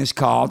this one is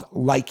called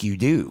Like You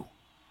Do.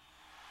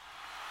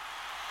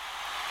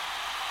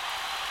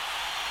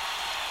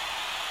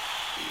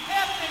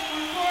 Epic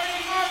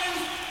recording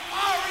artist,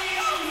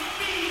 REO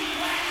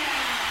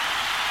Speedwagon.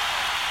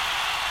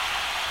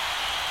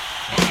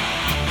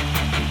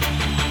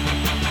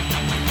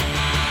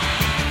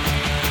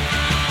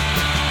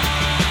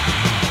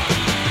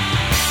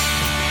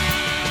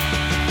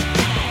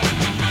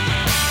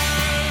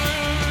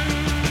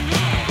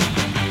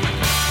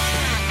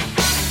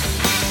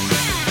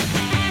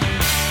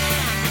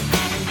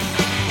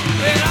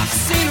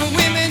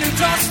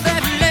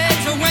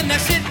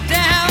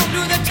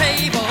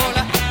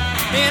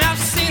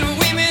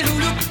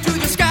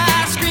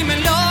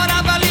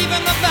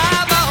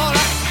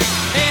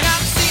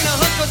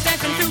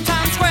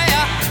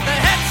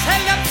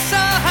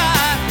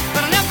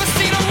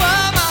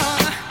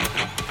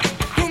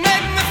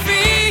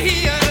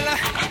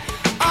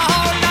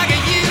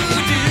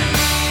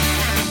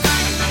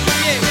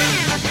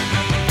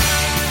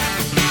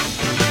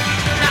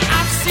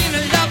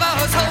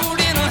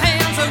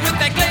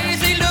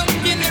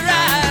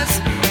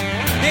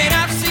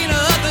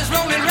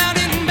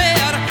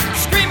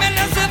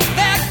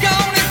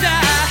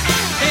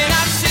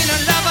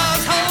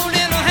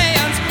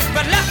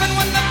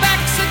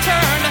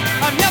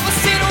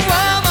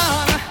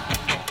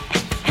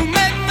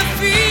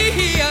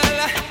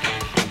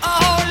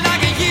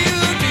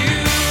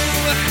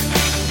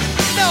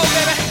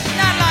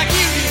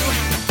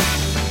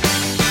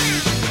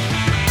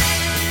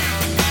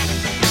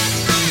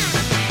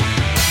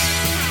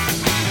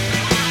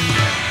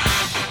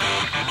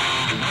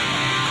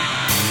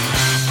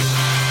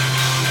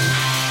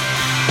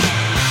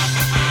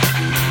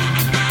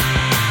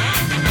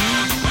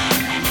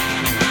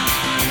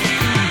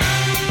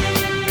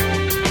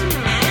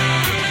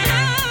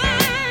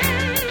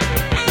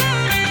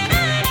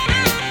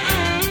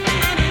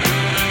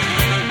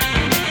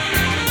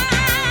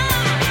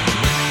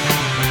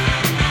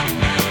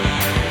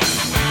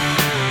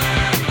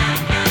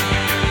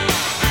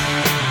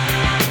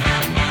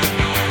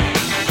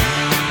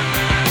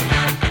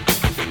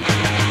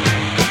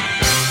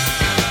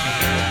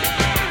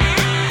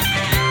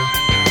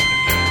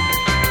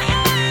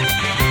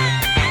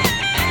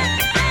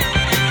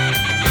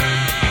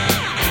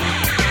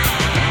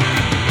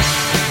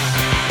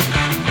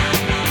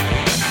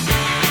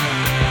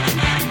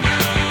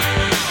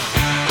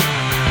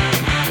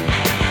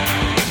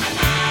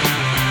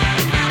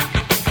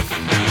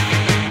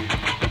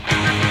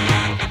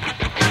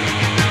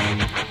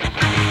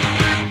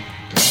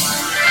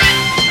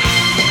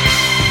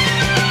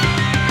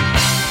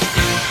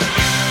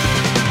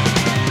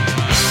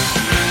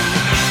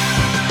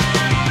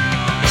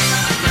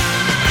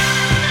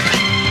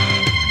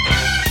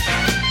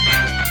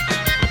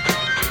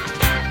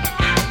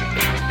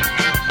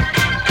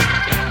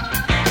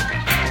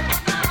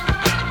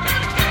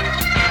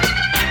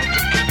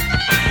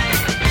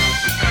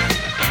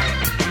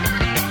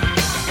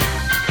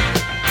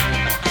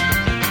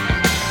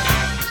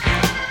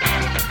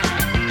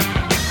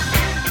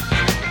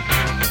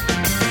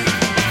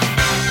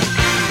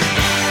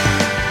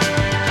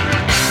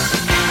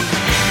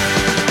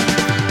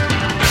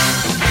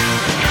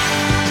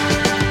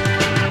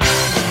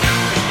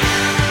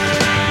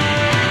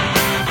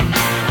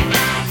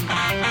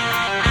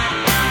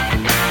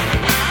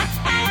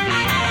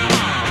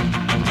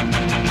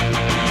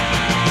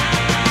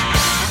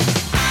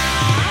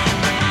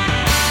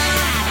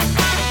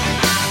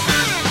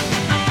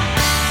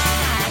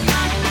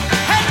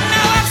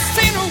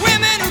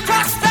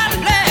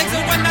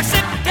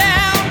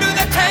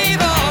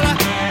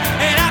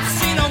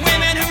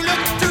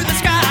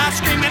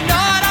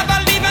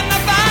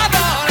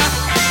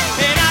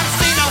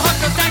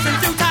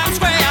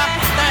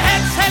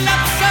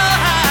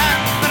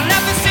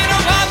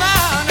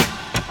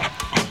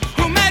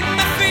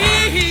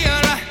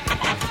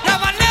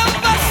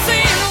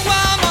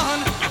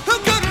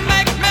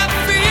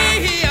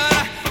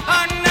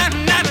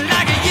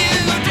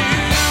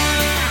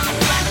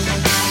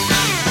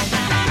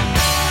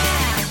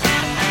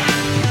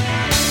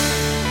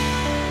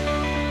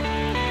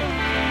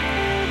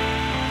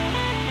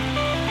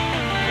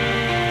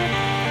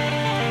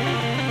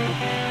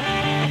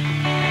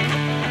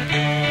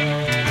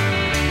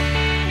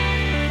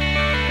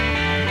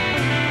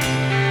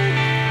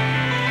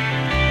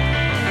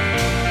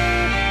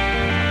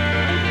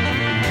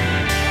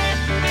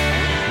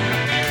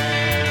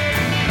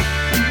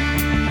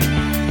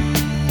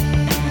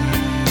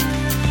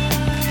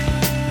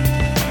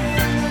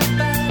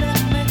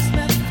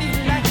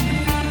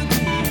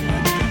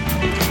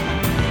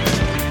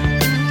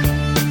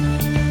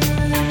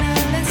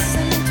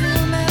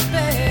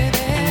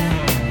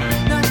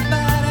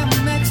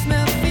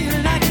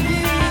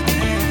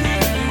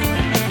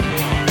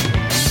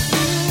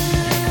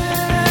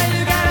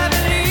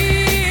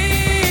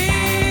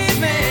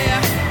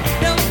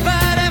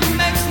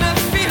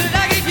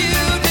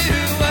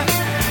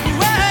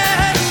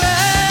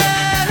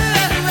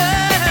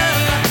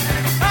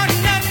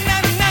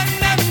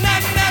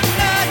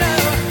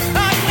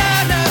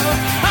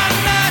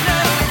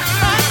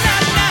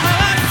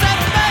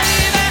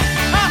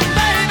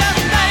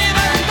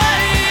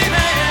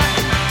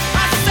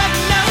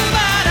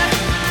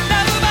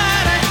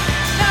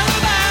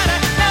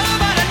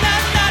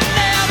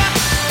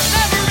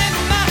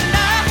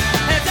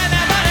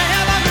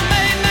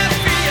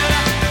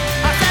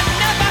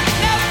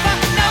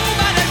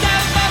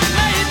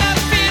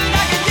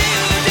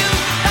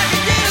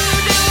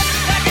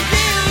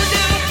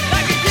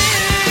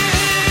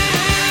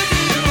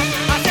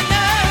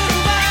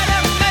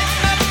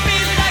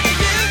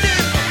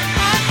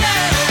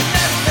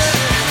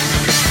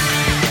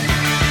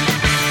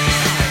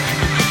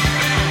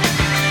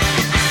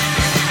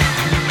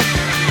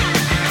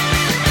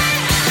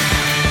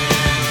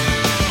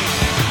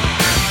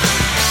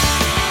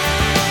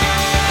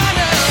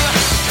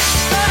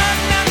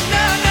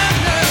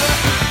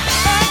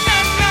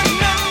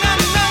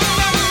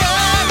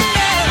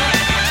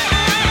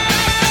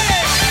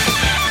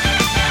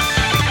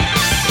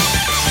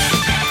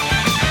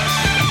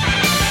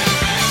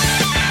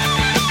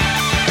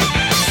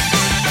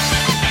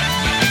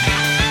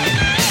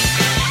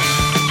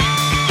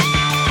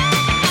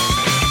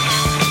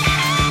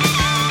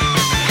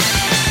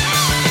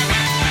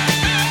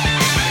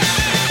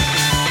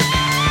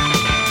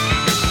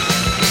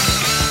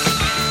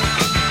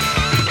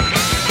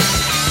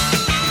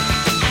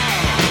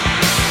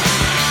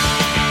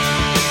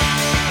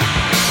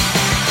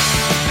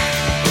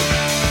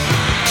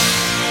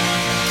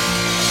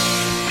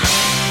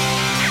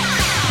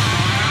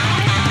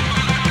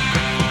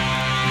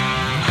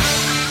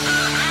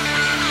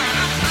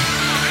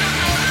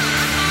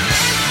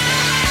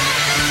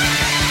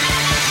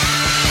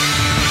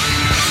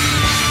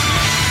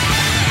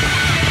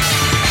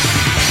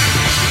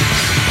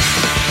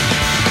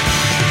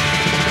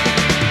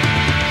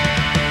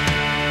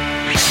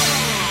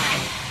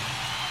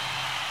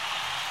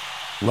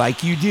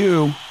 Like You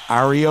Do,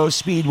 REO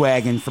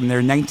Speedwagon from their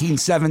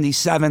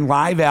 1977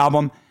 live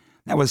album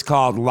that was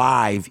called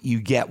Live,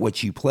 You Get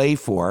What You Play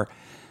For.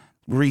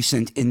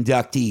 Recent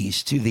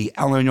inductees to the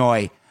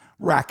Illinois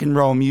Rock and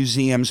Roll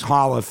Museum's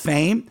Hall of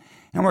Fame.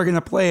 And we're going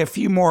to play a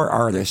few more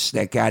artists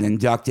that got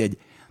inducted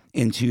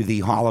into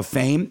the Hall of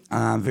Fame.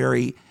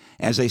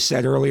 As I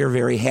said earlier,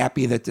 very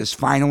happy that this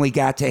finally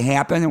got to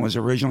happen. It was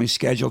originally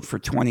scheduled for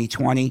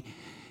 2020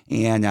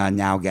 and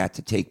now got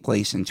to take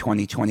place in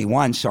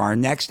 2021. So our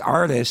next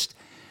artist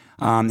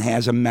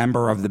has a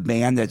member of the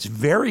band that's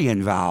very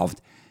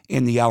involved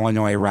in the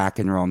Illinois Rock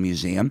and Roll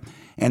Museum,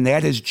 and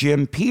that is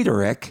Jim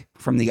Peterick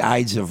from the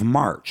Ides of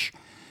March.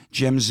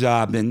 Jim's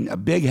been a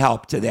big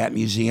help to that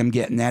museum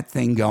getting that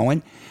thing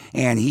going,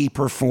 and he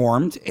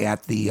performed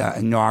at the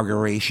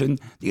inaugural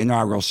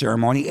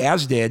ceremony,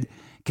 as did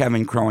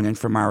Kevin Cronin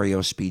from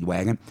REO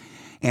Speedwagon.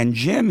 And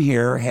Jim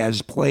here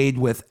has played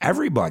with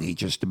everybody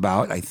just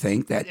about, I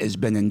think, that has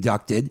been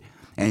inducted,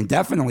 and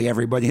definitely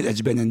everybody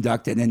that's been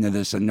inducted into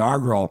this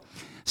inaugural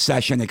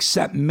session,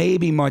 except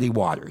maybe Muddy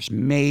Waters.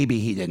 Maybe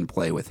he didn't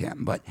play with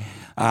him, but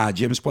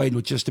Jim's played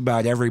with just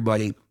about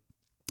everybody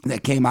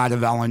that came out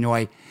of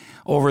Illinois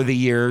over the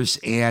years,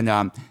 and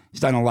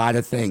he's done a lot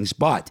of things.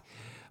 But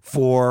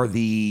for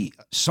the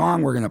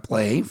song we're going to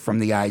play from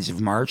the Ides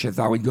of March, I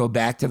thought we'd go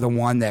back to the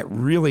one that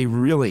really,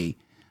 really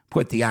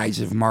put the Ides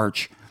of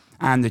March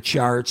on the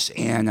charts,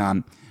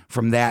 and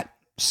from that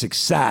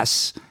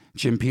success,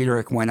 Jim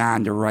Peterick went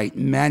on to write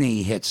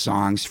many hit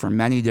songs for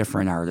many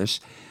different artists.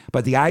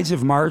 But the Ides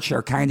of March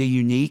are kind of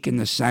unique in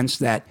the sense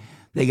that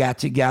they got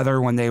together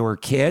when they were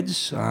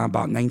kids,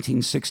 about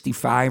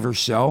 1965 or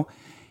so,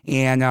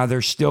 and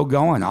they're still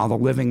going. All the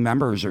living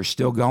members are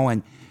still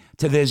going.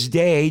 To this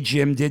day,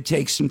 Jim did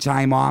take some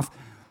time off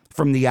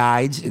from the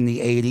Ides in the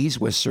 80s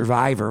with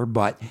Survivor,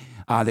 but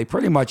they've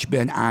pretty much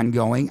been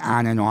ongoing,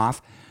 on and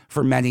off,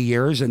 for many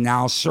years, and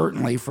now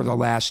certainly for the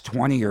last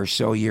 20 or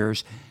so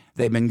years,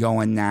 they've been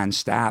going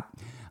nonstop,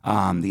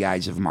 the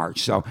Ides of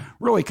March. So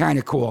really kind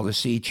of cool to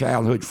see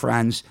childhood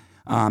friends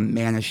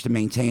manage to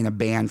maintain a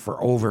band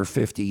for over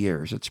 50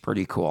 years. It's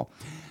pretty cool.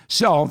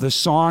 So the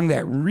song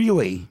that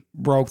really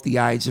broke the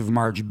Ides of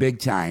March big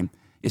time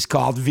is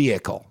called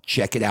Vehicle.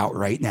 Check it out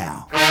right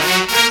now.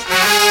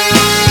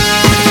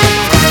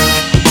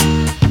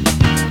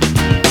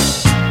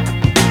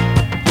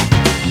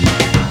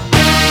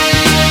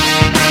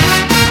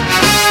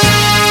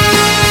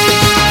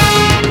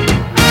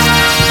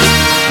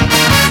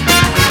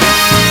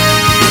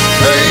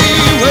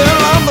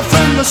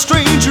 A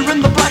stranger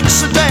in the black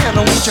sedan,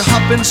 won't you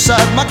hop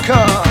inside my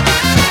car?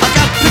 I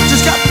got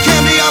pictures, got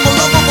candy, I'm a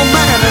lovable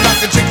man, and I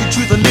can take you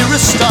to the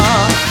nearest star.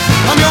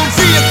 I'm your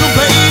vehicle,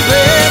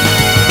 baby,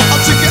 I'll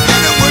take you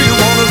anywhere you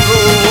wanna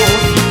go.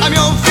 I'm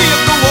your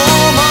vehicle,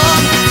 woman,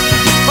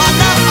 by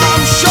now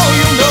I'm sure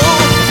you know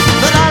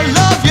that I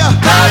love you,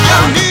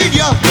 I need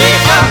you,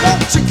 I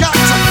want you, got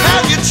to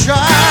have you,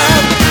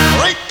 child.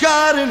 Great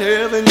God in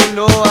heaven, you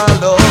know I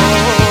love you.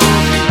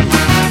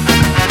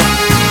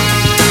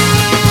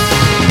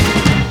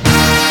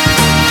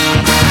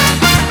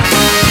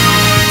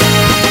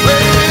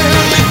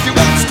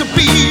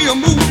 A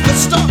movie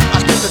star,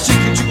 I can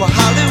take you to a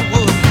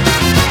Hollywood.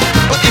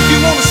 But if you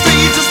wanna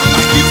stay just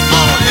like you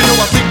are, you know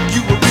I think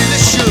you really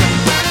should.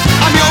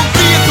 I'm your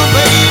vehicle,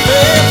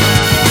 baby,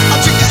 I'll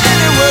take you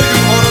anywhere you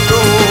wanna go.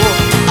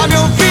 I'm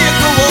your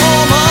vehicle,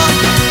 woman,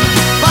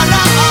 by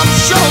now I'm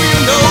sure you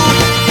know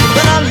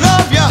that I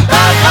love you,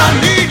 I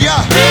need you,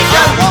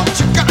 I want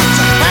you, got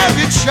to have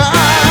you,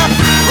 child.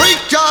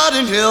 Great God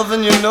in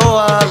heaven, you know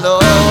I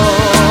love you.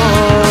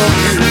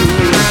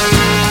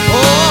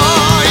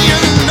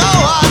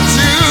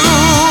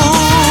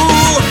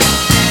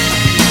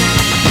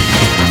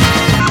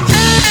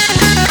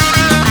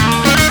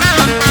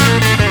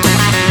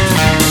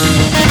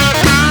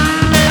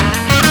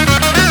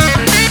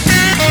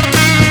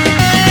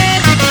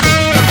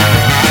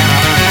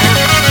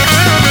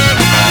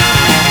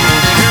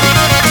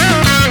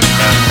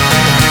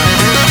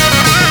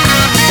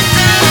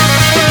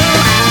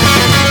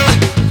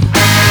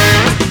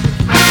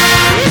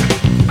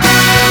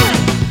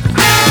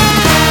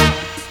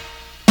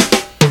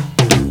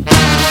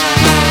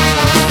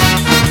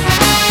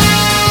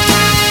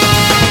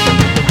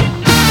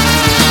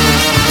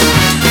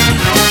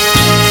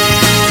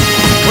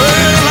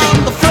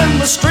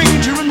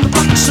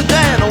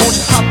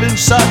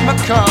 Inside my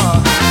car,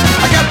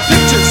 I got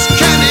pictures,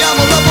 candy, I'm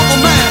a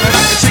lovable man, and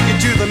I can take you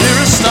to the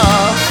nearest star.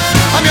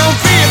 I'm your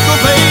vehicle,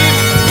 babe,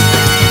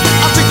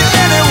 I'll take you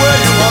anywhere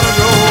you wanna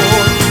go.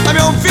 I'm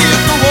your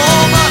vehicle,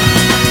 woman,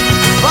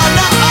 by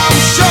now I'm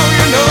sure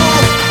you know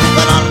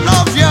that I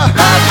love you,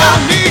 I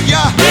need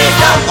you,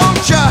 I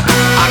want you,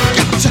 I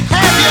got to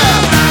have you.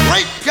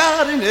 Great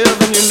God in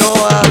heaven, you know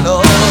I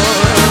love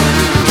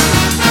you,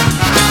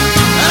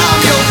 and I'm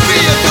your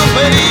vehicle,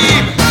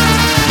 babe.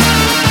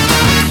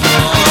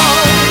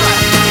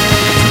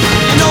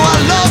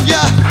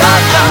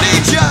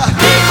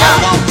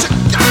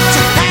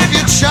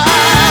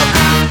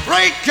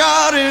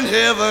 God in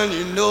heaven,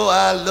 you know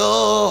I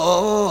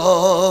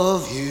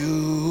love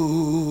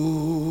you.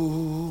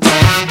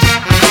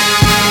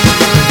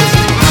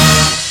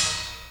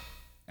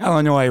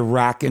 Illinois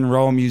Rock and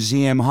Roll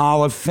Museum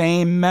Hall of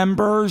Fame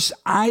members'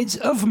 Ides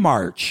of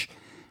March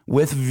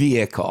with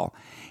Vehicle.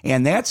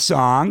 And that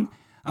song,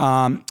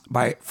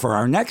 for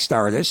our next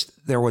artist,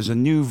 there was a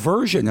new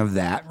version of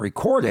that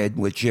recorded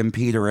with Jim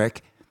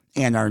Peterick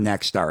and our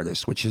next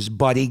artist, which is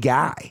Buddy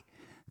Guy.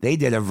 They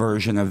did a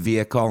version of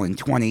Vehicle in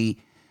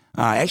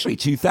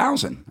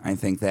 2000, I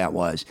think that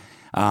was,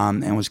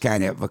 and was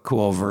kind of a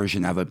cool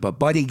version of it. But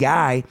Buddy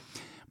Guy,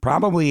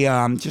 probably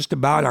just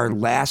about our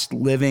last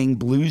living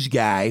blues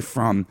guy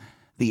from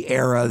the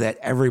era that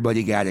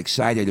everybody got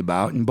excited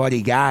about. And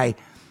Buddy Guy,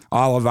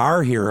 all of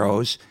our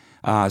heroes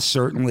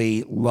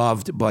certainly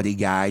loved Buddy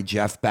Guy,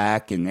 Jeff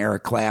Beck and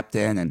Eric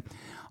Clapton and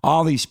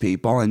all these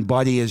people. And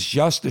Buddy is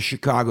just a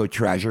Chicago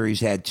treasure. He's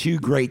had 2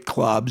 great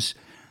clubs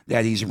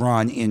that he's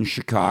run in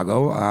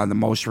Chicago. The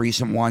most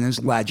recent one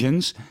is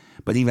Legends,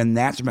 but even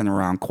that's been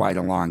around quite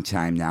a long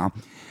time now.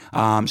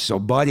 So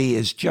Buddy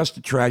is just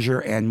a treasure,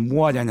 and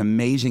what an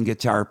amazing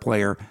guitar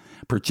player,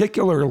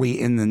 particularly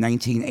in the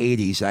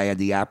 1980s. I had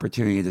the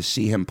opportunity to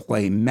see him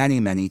play many,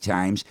 many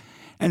times,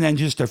 and then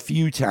just a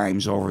few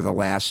times over the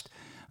last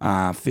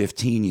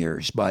 15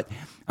 years. But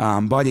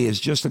Buddy is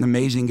just an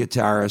amazing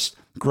guitarist,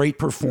 great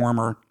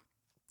performer,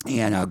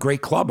 and a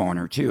great club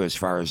owner, too, as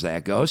far as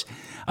that goes.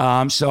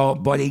 So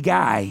Buddy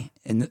Guy,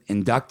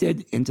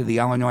 inducted into the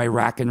Illinois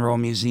Rock and Roll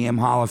Museum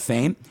Hall of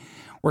Fame.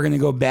 We're going to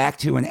go back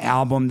to an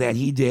album that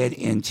he did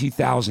in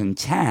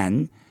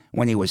 2010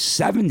 when he was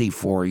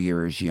 74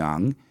 years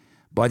young.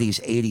 Buddy's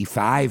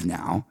 85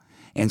 now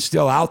and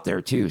still out there,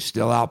 too,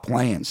 still out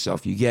playing. So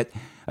if you get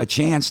a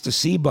chance to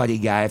see Buddy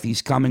Guy, if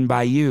he's coming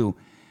by you,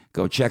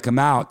 go check him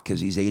out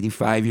because he's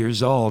 85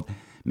 years old.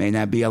 May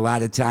not be a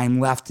lot of time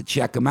left to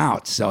check him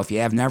out. So if you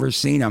have never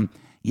seen him,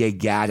 you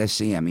got to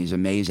see him. He's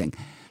amazing.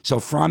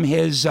 So from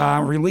his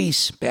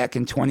release back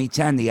in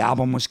 2010, the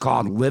album was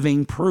called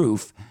Living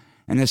Proof,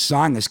 and this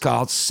song is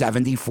called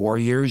 74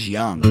 Years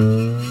Young.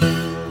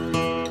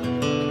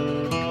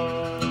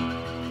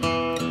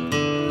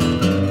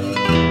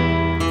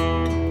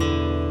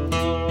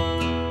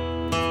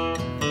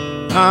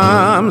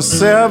 I'm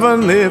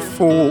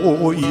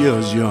 74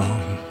 years young.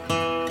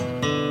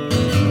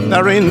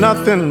 There ain't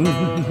nothing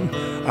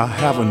I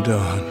haven't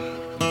done.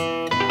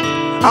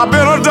 I've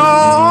been a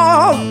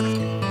dog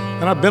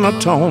and I've been a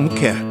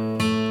tomcat.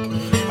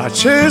 I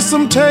chased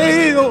some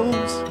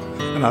tails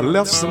and I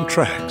left some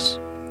tracks.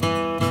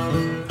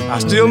 I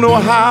still know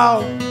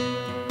how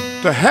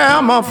to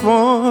have my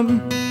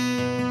fun,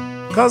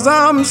 'cause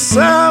I'm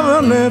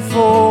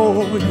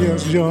 74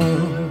 years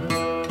young.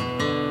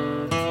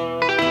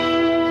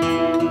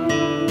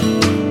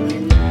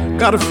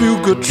 Got a few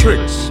good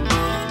tricks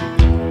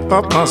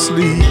up my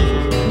sleeve.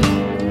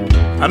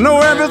 I know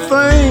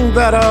everything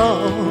that a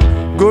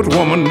good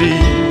woman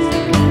needs.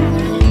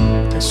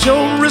 I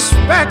show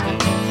respect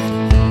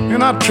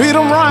and I treat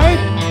them right.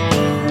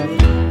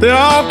 They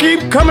all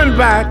keep coming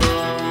back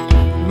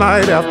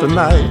night after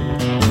night.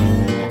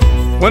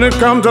 When it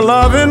comes to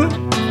loving,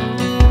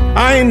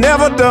 I ain't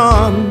never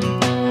done.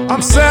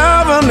 I'm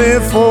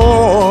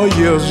 74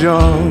 years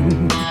young.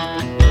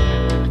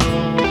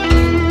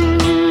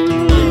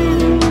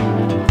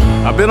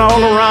 I've been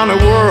all around the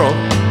world,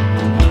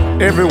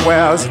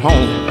 everywhere's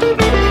home.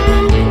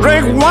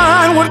 Drink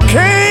wine with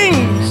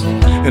kings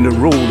and the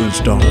Rolling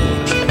Stones.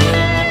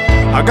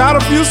 I got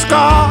a few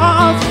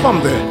scars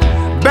from the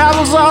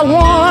battles I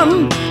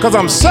won, 'cause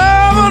I'm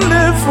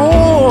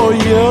 74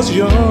 years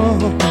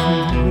young.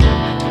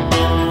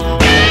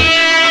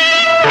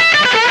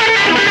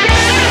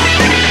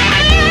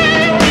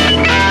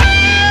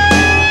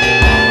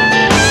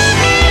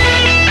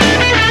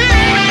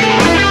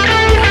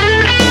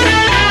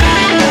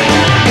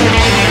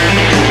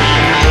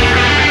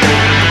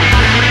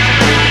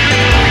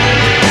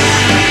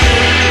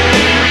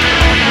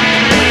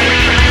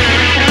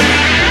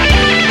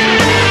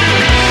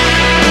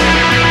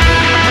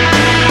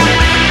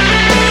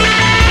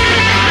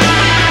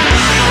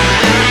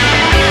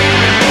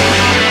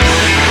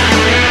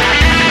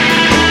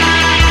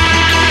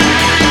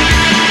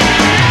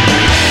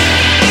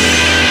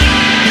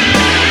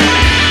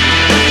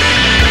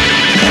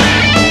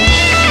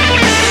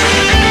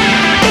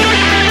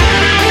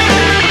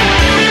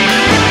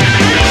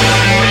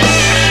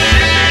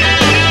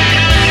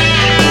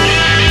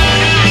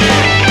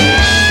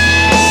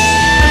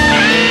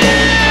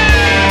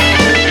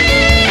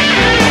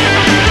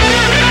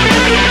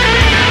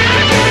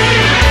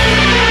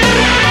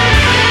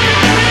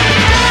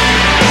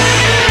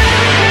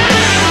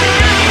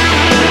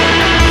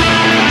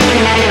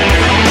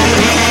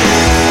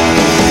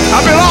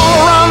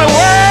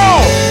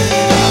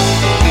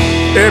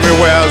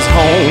 Everywhere's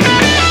home.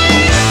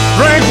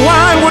 Drink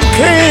wine with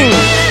kings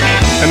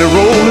and the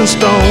Rolling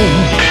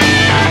Stone.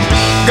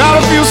 Got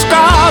a few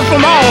scars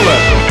from all the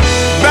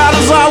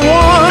battles I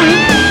won.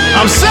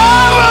 I'm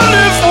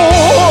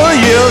 74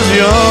 years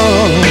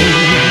young.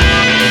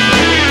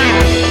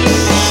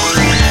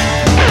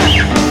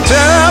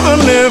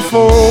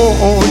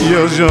 74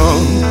 years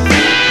young.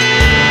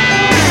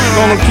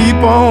 Gonna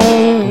keep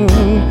on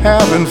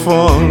having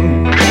fun.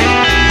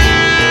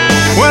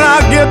 When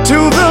I get to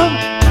the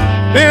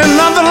end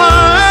of the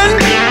line,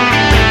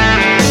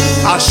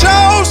 I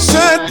sure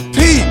sent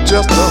Pete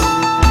just a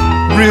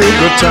real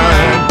good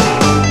time.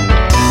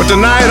 But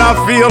tonight I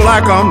feel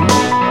like I'm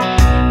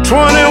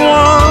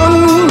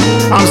 21.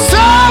 I'm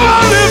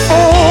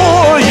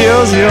 74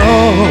 years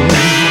young.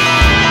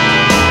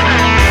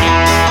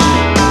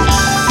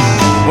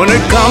 When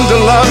it comes to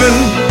loving,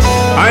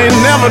 I ain't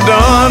never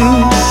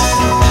done,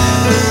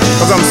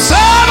 'cause I'm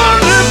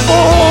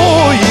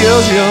 74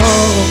 years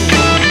young.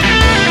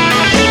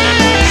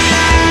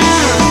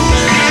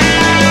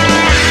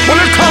 When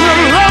it comes to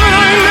loving,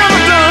 I ain't never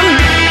done.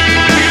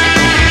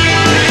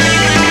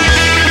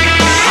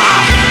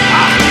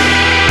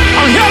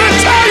 I'm here to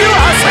tell you,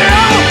 I say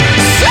I'm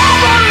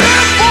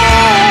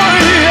 74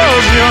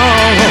 years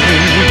young.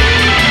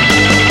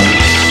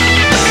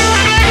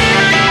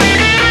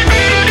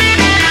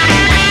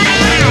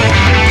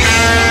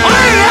 I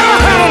ain't never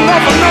had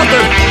enough of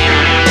nothing.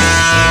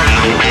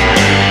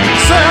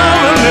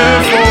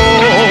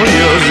 74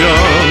 years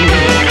young.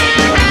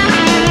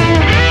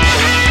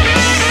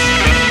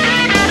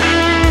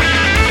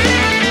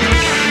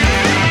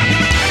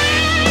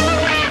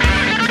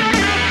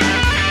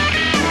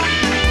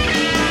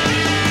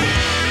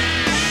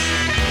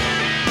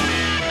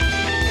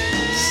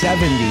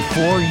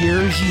 "74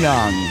 years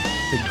young,"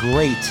 the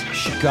great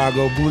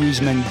Chicago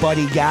bluesman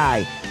Buddy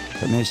Guy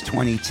from his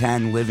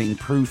 2010 Living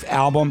Proof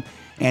album,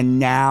 and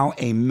now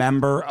a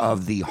member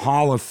of the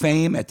Hall of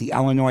Fame at the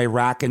Illinois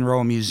Rock and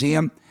Roll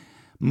Museum.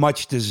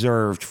 Much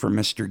deserved for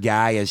Mr.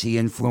 Guy, as he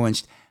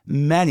influenced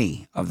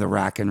many of the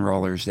rock and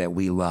rollers that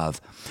we love.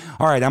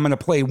 All right, I'm going to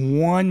play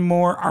one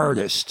more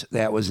artist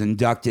that was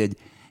inducted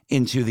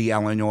into the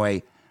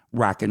Illinois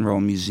Rock and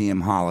Roll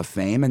Museum Hall of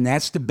Fame, and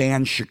that's the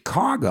band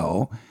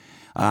Chicago.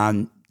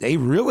 They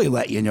really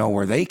let you know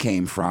where they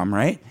came from,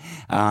 right?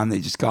 They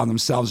just called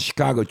themselves the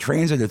Chicago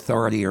Transit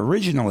Authority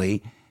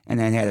originally, and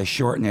then had to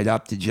shorten it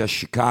up to just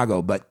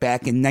Chicago. But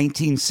back in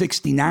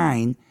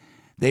 1969,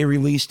 they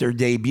released their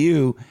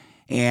debut,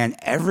 and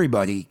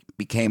everybody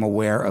became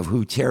aware of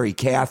who Terry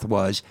Kath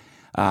was.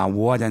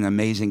 What an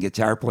amazing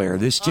guitar player.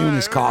 This tune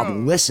is called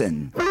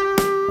Listen.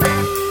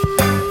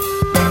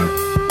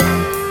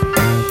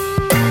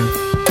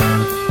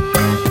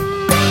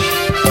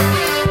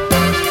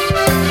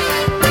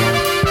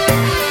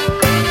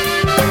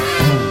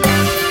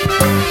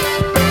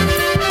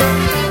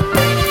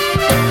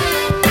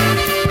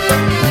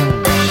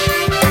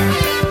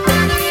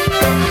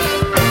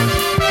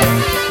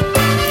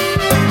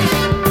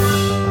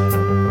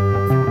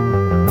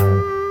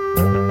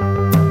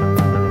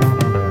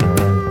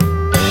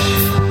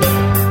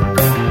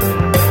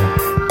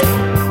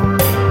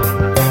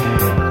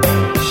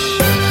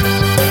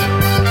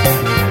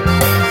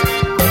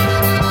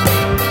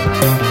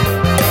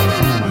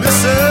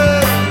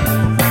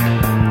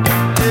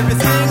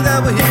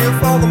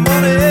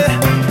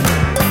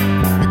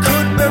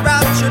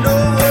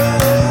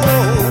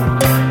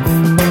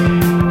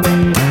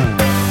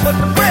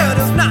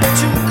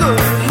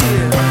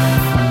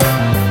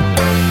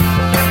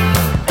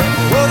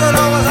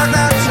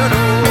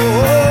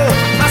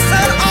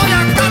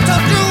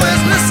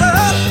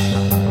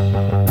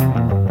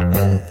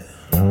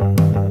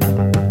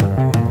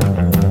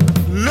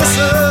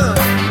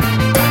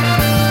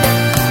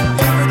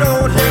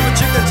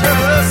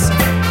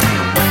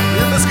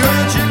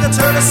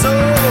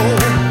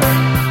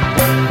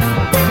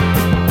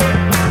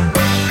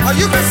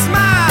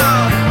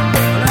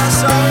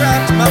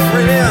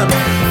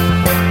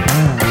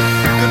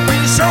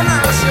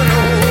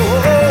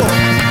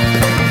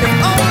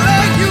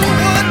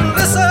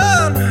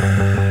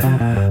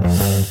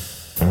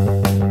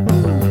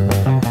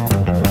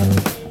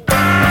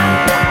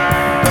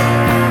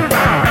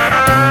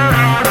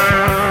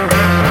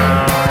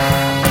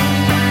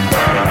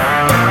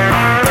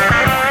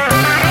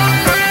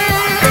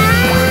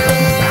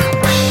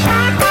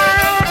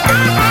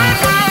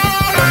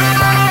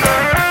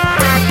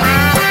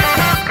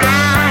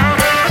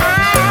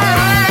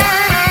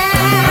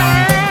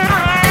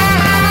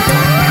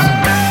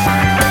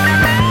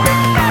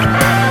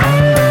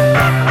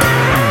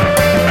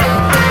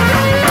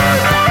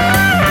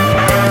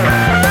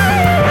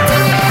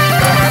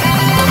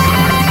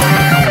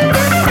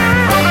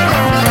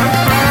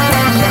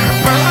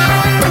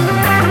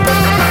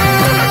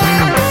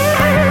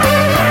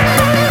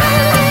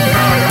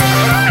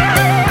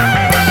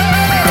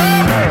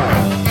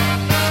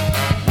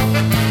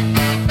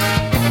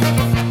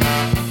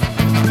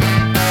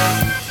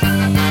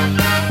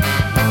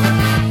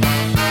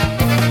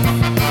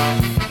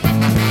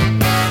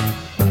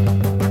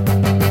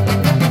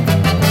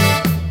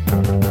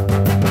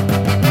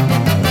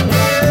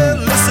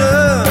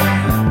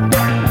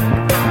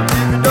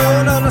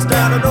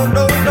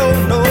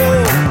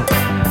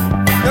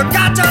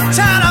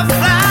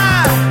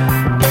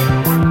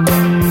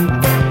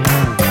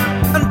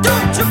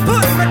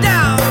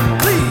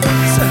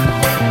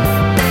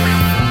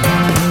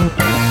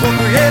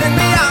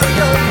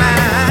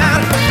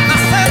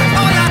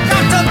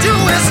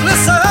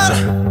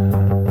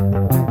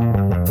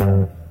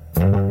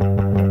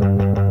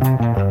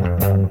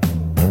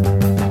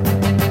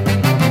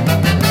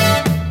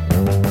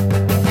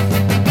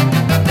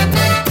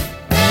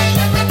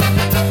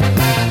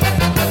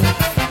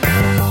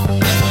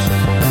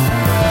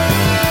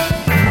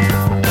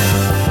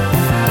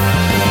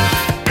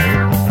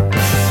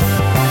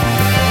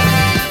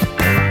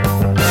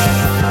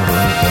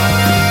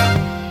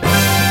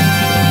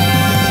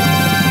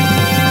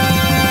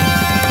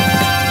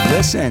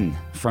 Citizen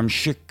from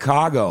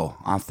Chicago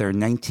off their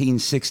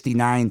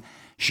 1969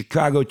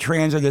 Chicago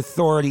Transit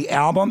Authority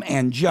album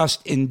and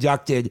just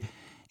inducted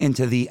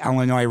into the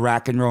Illinois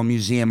Rock and Roll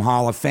Museum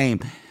Hall of Fame.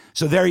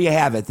 So there you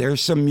have it.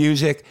 There's some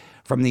music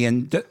from the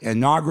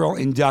inaugural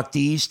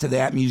inductees to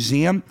that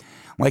museum.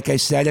 Like I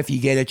said, if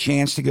you get a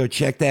chance to go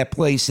check that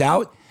place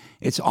out,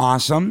 it's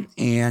awesome.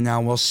 And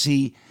we'll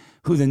see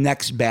who the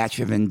next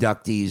batch of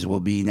inductees will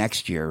be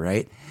next year,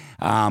 right?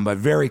 But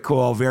very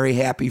cool. Very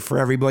happy for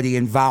everybody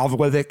involved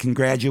with it.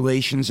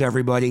 Congratulations,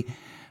 everybody,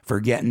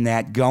 for getting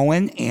that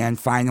going and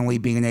finally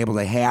being able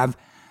to have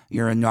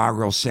your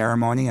inaugural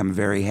ceremony. I'm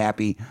very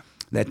happy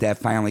that that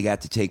finally got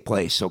to take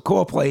place. So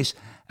cool place,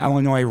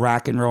 Illinois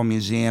Rock and Roll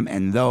Museum,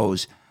 and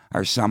those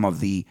are some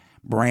of the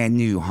brand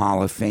new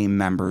Hall of Fame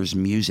members'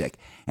 music.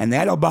 And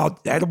that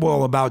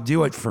will about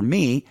do it for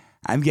me.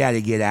 I've got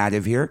to get out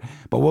of here,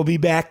 but we'll be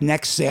back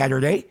next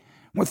Saturday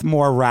with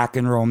more rock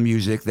and roll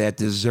music that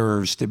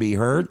deserves to be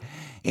heard.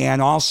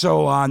 And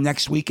also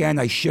next weekend,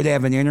 I should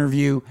have an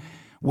interview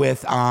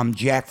with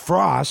Jack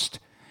Frost.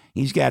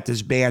 He's got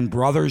this band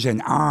Brothers in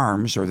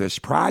Arms, or this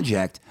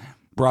project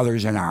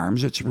Brothers in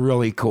Arms. It's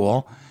really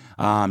cool.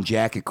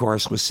 Jack, of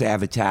course, was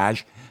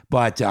Savatage,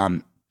 but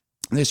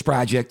this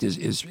project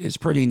is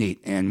pretty neat,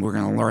 and we're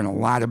going to learn a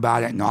lot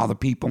about it and all the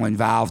people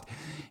involved.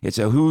 It's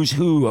a who's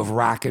who of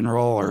rock and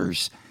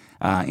rollers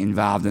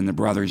involved in the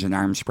Brothers in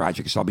Arms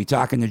project. So I'll be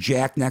talking to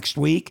Jack next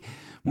week.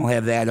 We'll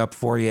have that up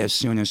for you as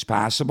soon as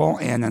possible.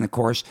 And then, of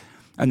course,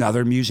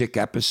 another music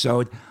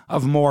episode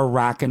of more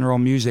rock and roll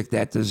music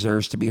that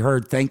deserves to be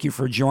heard. Thank you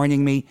for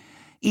joining me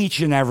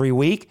each and every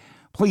week.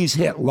 Please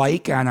hit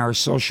like on our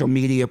social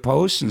media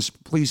posts, and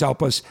please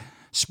help us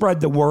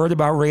spread the word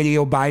about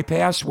Radio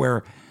Bypass,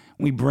 where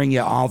we bring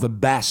you all the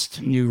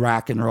best new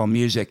rock and roll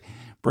music.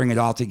 Bring it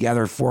all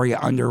together for you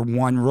under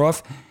one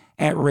roof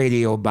at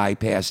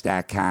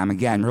radiobypass.com.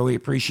 Again, really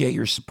appreciate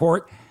your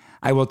support.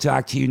 I will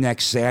talk to you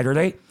next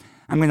Saturday.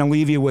 I'm going to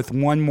leave you with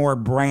one more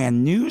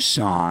brand new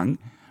song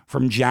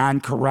from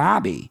John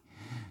Corabi.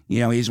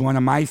 You know, he's one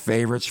of my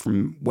favorites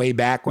from way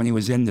back when he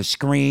was in the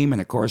Scream. And,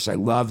 of course, I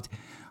loved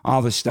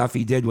all the stuff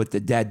he did with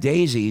the Dead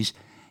Daisies.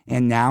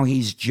 And now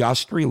he's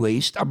just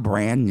released a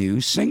brand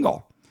new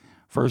single.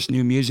 First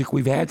new music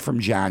we've had from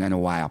John in a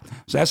while.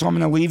 So that's what I'm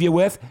going to leave you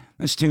with.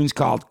 This tune's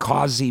called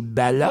Così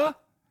Bella.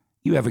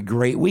 You have a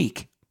great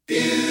week.